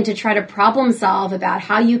thrilling to try to problem solve about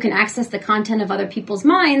how you can access the content of other people's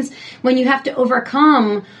minds when you have to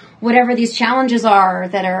overcome whatever these challenges are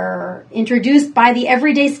that are introduced by the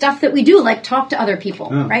everyday stuff that we do, like talk to other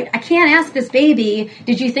people, right? I can't ask this baby,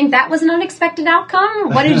 did you think that was an unexpected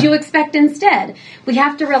outcome? What did you expect instead? We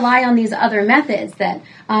have to rely on these other methods that,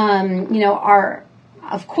 are,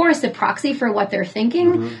 of course, a proxy for what they're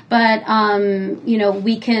thinking, but,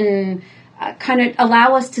 we can kind of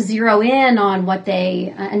allow us to zero in on what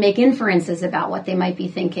they and make inferences about what they might be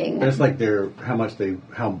thinking. And it's like how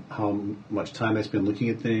much time they spend looking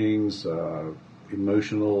at things,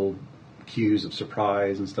 emotional cues of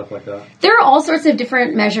surprise and stuff like that. There are all sorts of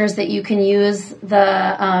different measures that you can use.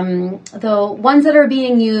 The ones that are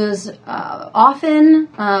being used often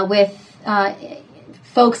with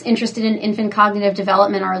folks interested in infant cognitive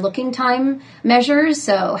development are looking time measures,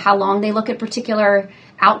 so how long they look at particular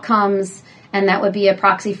outcomes, and that would be a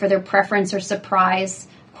proxy for their preference or surprise.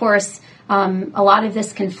 Of course, a lot of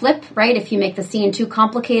this can flip, right? If you make the scene too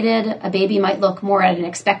complicated, a baby might look more at an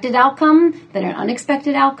expected outcome than an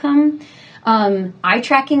unexpected outcome. Eye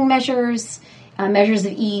tracking measures, measures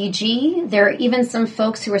of EEG. There are even some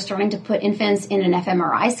folks who are starting to put infants in an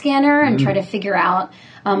fMRI scanner and try to figure out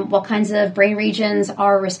what kinds of brain regions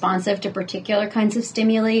are responsive to particular kinds of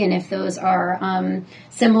stimuli, and if those are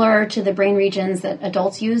similar to the brain regions that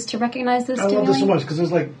adults use to recognize those stimuli. I love this so much because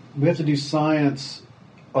it's like we have to do science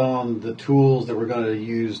on the tools that we're going to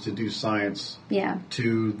use to do science.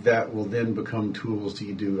 That will then become tools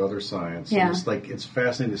to do other science. And it's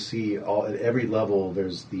fascinating to see at every level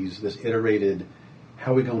there's this iterated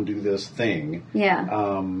how are we going to do this thing.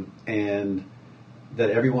 And that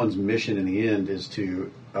everyone's mission in the end is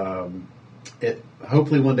to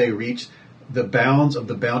hopefully one day reach the bounds of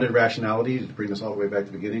the bounded rationality, to bring us all the way back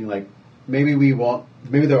to the beginning. Like maybe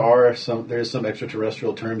there's some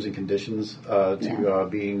extraterrestrial terms and conditions to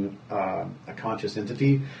being a conscious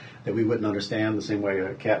entity that we wouldn't understand the same way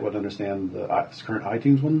a cat would understand the current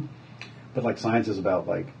iTunes one. But like science is about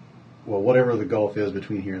whatever the gulf is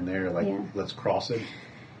between here and there, let's cross it.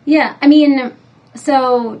 Yeah, I mean,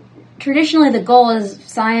 so traditionally the goal of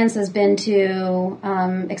science has been to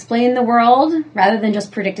explain the world rather than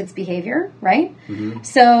just predict its behavior, right?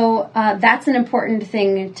 So that's an important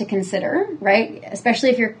thing to consider, right? Especially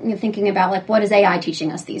if you're thinking about what is AI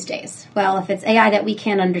teaching us these days? Well, if it's AI that we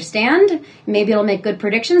can't understand, maybe it'll make good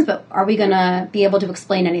predictions, but are we going to be able to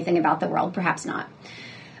explain anything about the world? Perhaps not.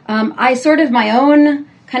 My own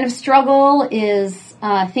kind of struggle is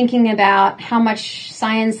thinking about how much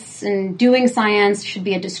science and doing science should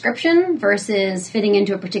be a description versus fitting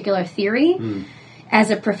into a particular theory. As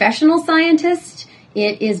a professional scientist,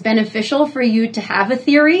 it is beneficial for you to have a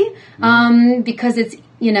theory because it's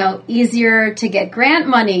easier to get grant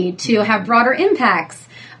money, to have broader impacts.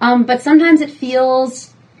 But sometimes it feels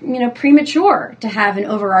premature to have an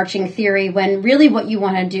overarching theory when really what you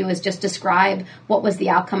want to do is just describe what was the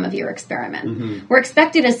outcome of your experiment. We're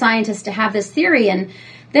expected as scientists to have this theory, and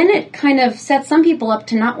then it kind of sets some people up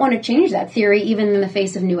to not want to change that theory even in the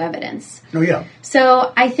face of new evidence. Oh, yeah.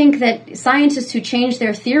 So I think that scientists who change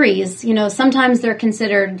their theories, sometimes they're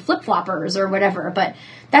considered flip-floppers or whatever, but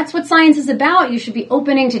that's what science is about. You should be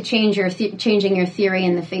opening to changing your theory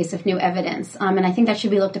in the face of new evidence, and I think that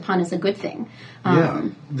should be looked upon as a good thing.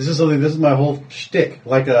 This is my whole shtick.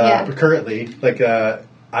 Currently,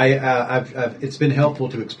 it's been helpful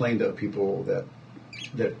to explain to people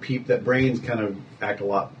that brains kind of act a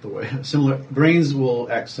lot the way similar. Brains will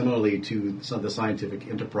act similarly to some of the scientific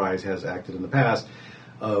enterprise has acted in the past.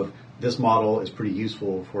 Of this model is pretty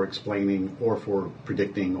useful for explaining or for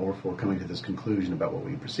predicting or for coming to this conclusion about what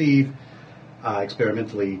we perceive.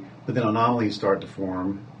 experimentally, but then anomalies start to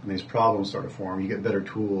form and these problems start to form. You get better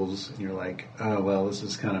tools, and you're like, oh, well, this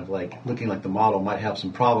is kind of like looking like the model might have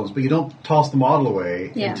some problems, but you don't toss the model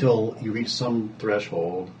away until you reach some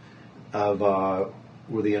threshold of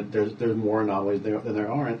where there's more anomalies than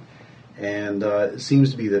there aren't. And it seems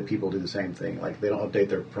to be that people do the same thing. Like, they don't update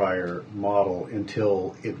their prior model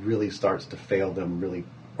until it really starts to fail them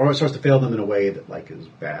or it starts to fail them in a way that, like, is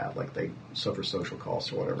bad. Like, they suffer social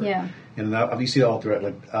costs or whatever. Yeah. And you see it all throughout.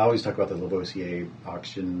 Like, I always talk about the Lavoisier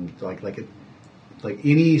oxygen. Like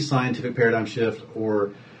any scientific paradigm shift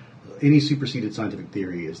or any superseded scientific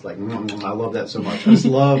theory is like, I love that so much. I just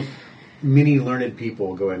love many learned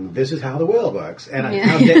people going, this is how the whale works. And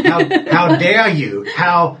how dare you?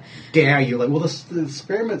 How dare you? Like, well, the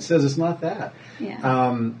experiment says it's not that.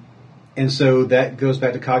 Yeah. And so that goes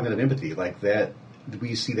back to cognitive empathy. Like, that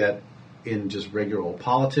we see that in just regular old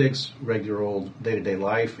politics, regular old day-to-day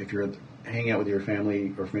life. If you're hanging out with your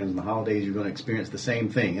family or friends in the holidays, you're going to experience the same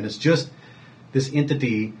thing. And it's just this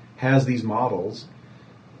entity has these models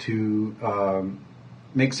to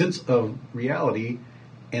make sense of reality,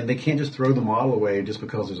 and they can't just throw the model away just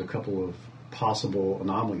because there's a couple of possible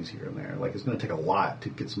anomalies here and there. Like, it's going to take a lot to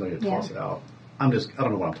get somebody to toss it out. I don't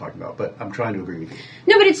know what I'm talking about, but I'm trying to agree with you.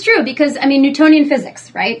 No, but it's true because, I mean, Newtonian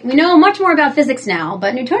physics, right? We know much more about physics now,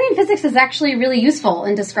 but Newtonian physics is actually really useful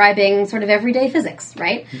in describing sort of everyday physics,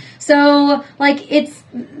 right? So, like, it's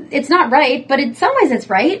not right, but in some ways it's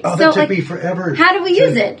right. Oh, so, that took me forever. How do we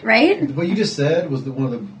use it, right? What you just said was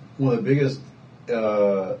one of the biggest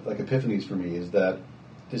epiphanies for me. Is that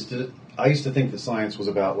I used to think that science was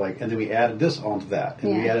about, like, and then we added this onto that,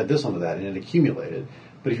 and we added this onto that, and it accumulated.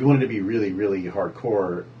 But if you wanted to be really, really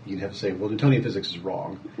hardcore, you'd have to say, well, Newtonian physics is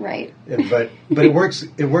wrong. Right. But it works.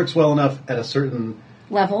 It works well enough at a certain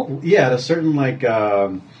level. Yeah, at a certain, like,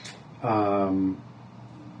 I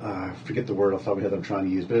forget the word off the top of my head that I'm trying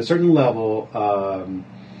to use, but at a certain level,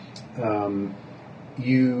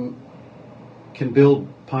 you can build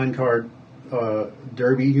pine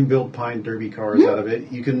derby. You can build pine derby cars out of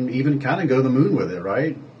it. You can even kind of go to the moon with it,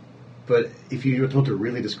 right? But if you want to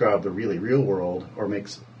really describe the really real world, or make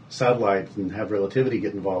satellites and have relativity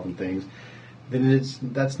get involved in things, then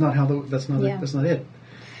that's not it.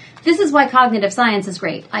 This is why cognitive science is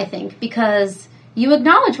great, I think, because you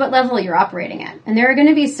acknowledge what level you're operating at, and there are going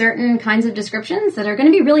to be certain kinds of descriptions that are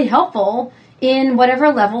going to be really helpful in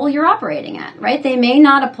whatever level you're operating at, right? They may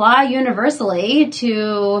not apply universally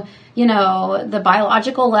to, the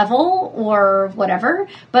biological level or whatever,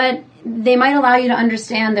 but they might allow you to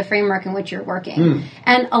understand the framework in which you're working.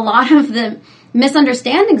 And a lot of the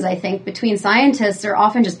misunderstandings, I think, between scientists are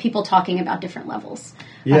often just people talking about different levels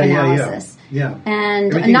of analysis. Yeah.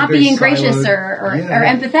 And not being gracious or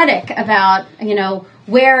empathetic about,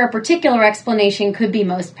 where a particular explanation could be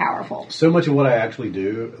most powerful. So much of what I actually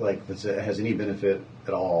do, like, that has any benefit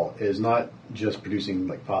at all, is not just producing,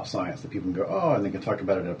 like, pop science that people can go, oh, and they can talk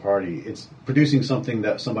about it at a party. It's producing something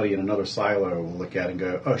that somebody in another silo will look at and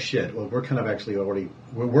go, oh, shit, well, we're kind of actually already,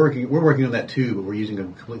 we're working on that too, but we're using a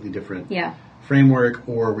completely different framework,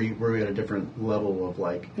 or we're at a different level of,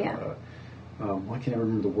 like, why can't I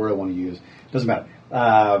remember the word I want to use? Doesn't matter.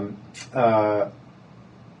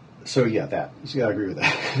 So I agree with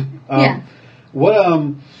that.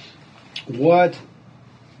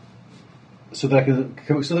 So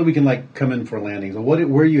that we can, like, come in for landings. Where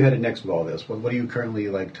are you headed next with all this? What are you currently,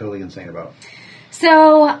 like, totally insane about?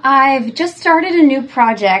 So I've just started a new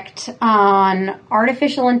project on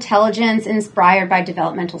artificial intelligence inspired by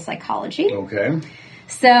developmental psychology. Okay.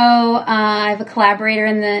 So I have a collaborator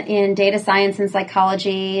in data science and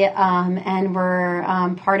psychology, and we're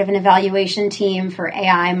part of an evaluation team for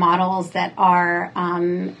AI models that are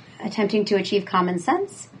attempting to achieve common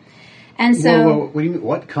sense. And so, whoa. What do you mean?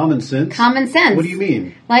 What? Common sense? Common sense. What do you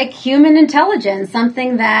mean? Like human intelligence,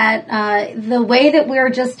 something that the way that we're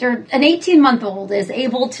just an 18-month-old is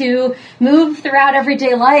able to move throughout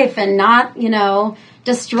everyday life and not,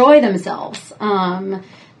 destroy themselves.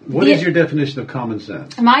 What is your definition of common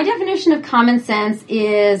sense? My definition of common sense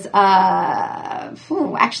is,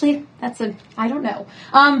 actually, I don't know.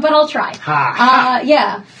 But I'll try.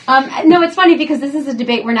 No, it's funny because this is a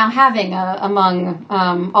debate we're now having among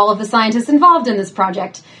all of the scientists involved in this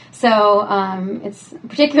project. So it's a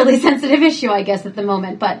particularly sensitive issue, I guess, at the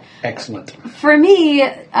moment. But excellent. For me,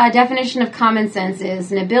 a definition of common sense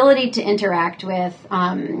is an ability to interact with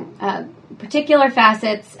particular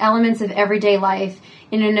facets, elements of everyday life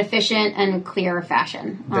in an efficient and clear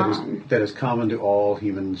fashion. That is common to all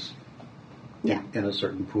humans in a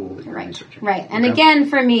certain pool that you're researching. Right. And again,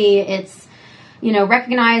 for me, it's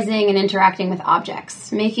recognizing and interacting with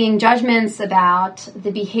objects, making judgments about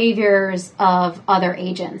the behaviors of other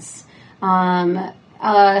agents,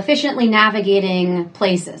 efficiently navigating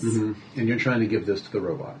places. Mm-hmm. And you're trying to give this to the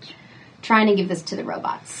robots.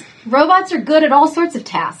 Robots are good at all sorts of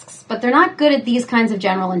tasks, but they're not good at these kinds of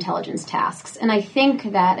general intelligence tasks. And I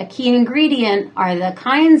think that a key ingredient are the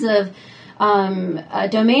kinds of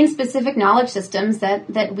domain-specific knowledge systems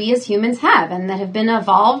that we as humans have and that have been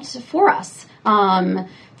evolved for us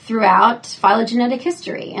throughout phylogenetic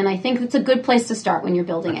history. And I think that's a good place to start when you're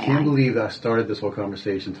building AI. I can't believe I started this whole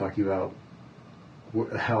conversation talking about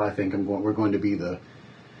how I think we're going to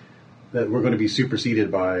be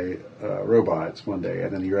superseded by robots one day,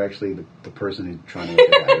 and then you're actually the person who's trying to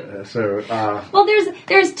look at it. Well,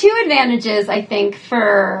 there's two advantages, I think,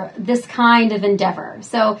 for this kind of endeavor.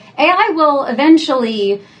 So AI will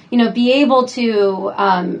eventually, be able to,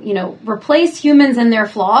 replace humans and their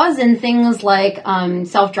flaws in things like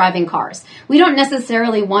self-driving cars. We don't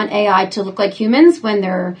necessarily want AI to look like humans when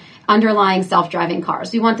they're underlying self-driving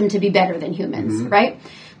cars. We want them to be better than humans, right?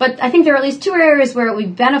 But I think there are at least two areas where it would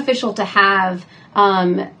be beneficial to have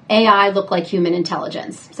AI look like human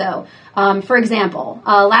intelligence. So, for example,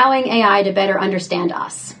 allowing AI to better understand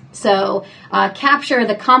us. So, capture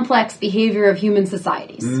the complex behavior of human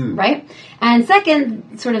societies, right? And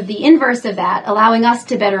second, sort of the inverse of that, allowing us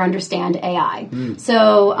to better understand AI.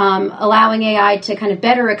 So, allowing AI to kind of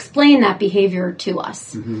better explain that behavior to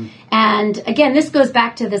us. And again, this goes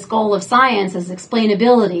back to this goal of science as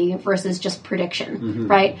explainability versus just prediction,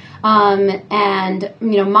 right? And,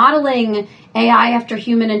 modeling AI after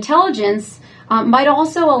human intelligence might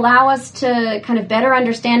also allow us to kind of better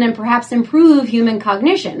understand and perhaps improve human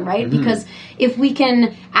cognition, right? Because if we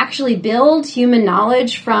can actually build human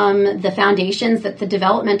knowledge from the foundations that the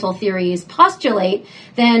developmental theories postulate,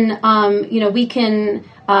 then, we can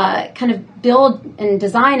kind of build and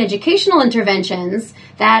design educational interventions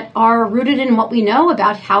that are rooted in what we know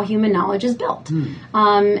about how human knowledge is built,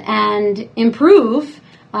 and improve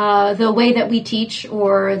the way that we teach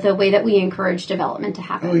or the way that we encourage development to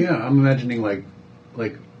happen. Oh yeah, I'm imagining like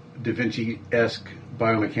Da Vinci-esque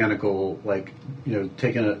biomechanical,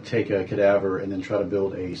 take a cadaver and then try to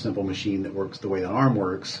build a simple machine that works the way an arm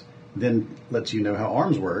works, then lets you know how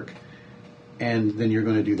arms work, and then you're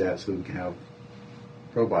going to do that so we can have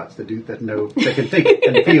robots that can think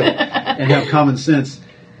and feel and have common sense,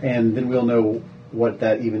 and then we'll know what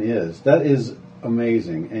that even is. That is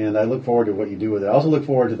amazing, and I look forward to what you do with it. I also look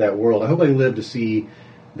forward to that world. I hope I live to see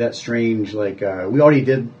that strange, we already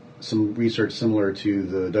did some research similar to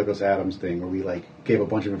the Douglas Adams thing, where we gave a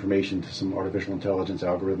bunch of information to some artificial intelligence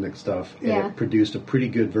algorithmic stuff, and it produced a pretty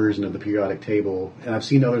good version of the periodic table. And I've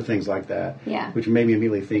seen other things like that, which made me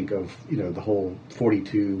immediately think of the whole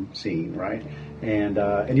 42 scene, right? And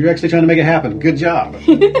you're actually trying to make it happen. Good job.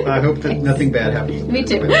 I hope that nothing bad happens. Me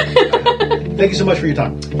too. Thank you so much for your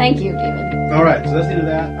time. Thank you, David. All right, so that's the end of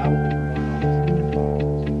that.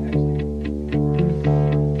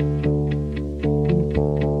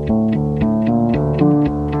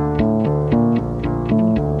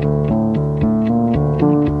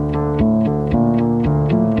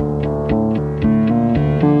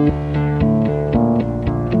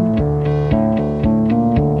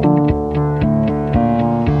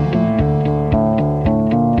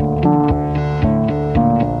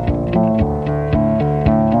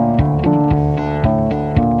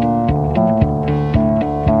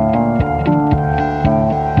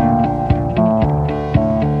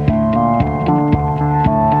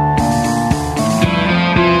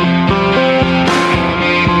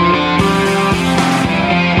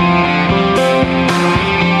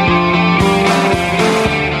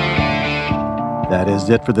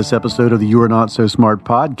 It for this episode of the You Are Not So Smart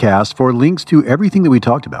podcast. For links to everything that we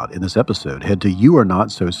talked about in this episode, head to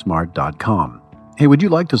youarenotsosmart.com. Hey, would you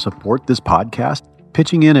like to support this podcast?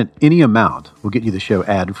 Pitching in at any amount will get you the show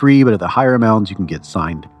ad-free, but at the higher amounts, you can get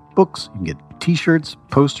signed books, you can get t-shirts,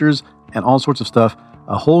 posters, and all sorts of stuff.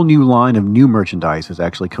 A whole new line of new merchandise is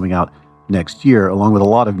actually coming out next year, along with a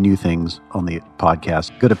lot of new things on the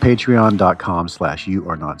podcast. Go to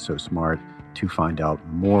patreon.com/youarenotsosmart to find out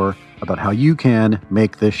more about how you can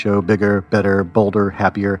make this show bigger, better, bolder,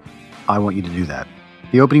 happier. I want you to do that.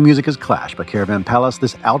 The opening music is Clash by Caravan Palace.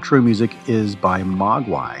 This outro music is by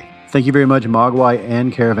Mogwai. Thank you very much, Mogwai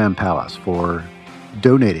and Caravan Palace, for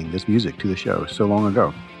donating this music to the show so long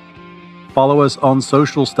ago. Follow us on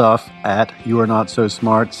social stuff at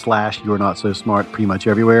YouAreNotSoSmart / YouAreNotSoSmart pretty much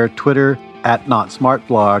everywhere. Twitter at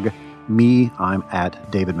NotSmartBlog. Me, I'm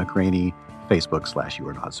at David McRaney. Facebook /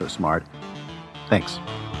 YouAreNotSoSmart. Thanks.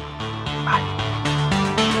 Bye.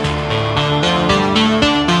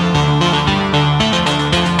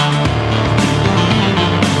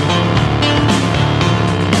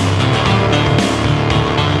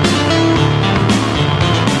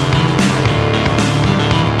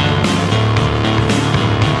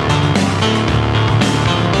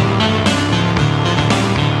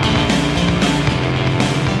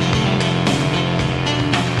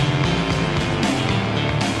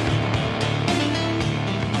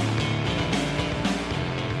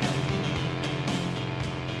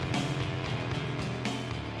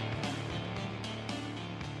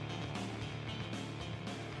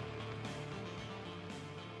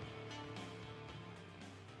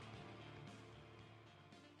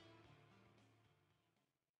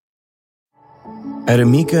 At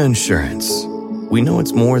Amica Insurance, we know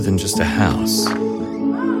it's more than just a house.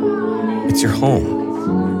 It's your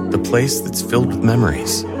home, the place that's filled with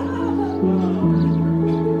memories.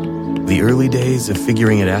 The early days of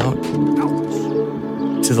figuring it out,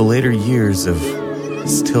 to the later years of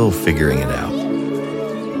still figuring it out.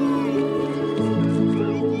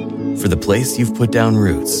 For the place you've put down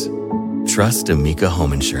roots, trust Amica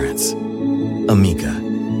Home Insurance. Amica,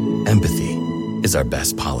 empathy is our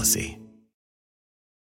best policy.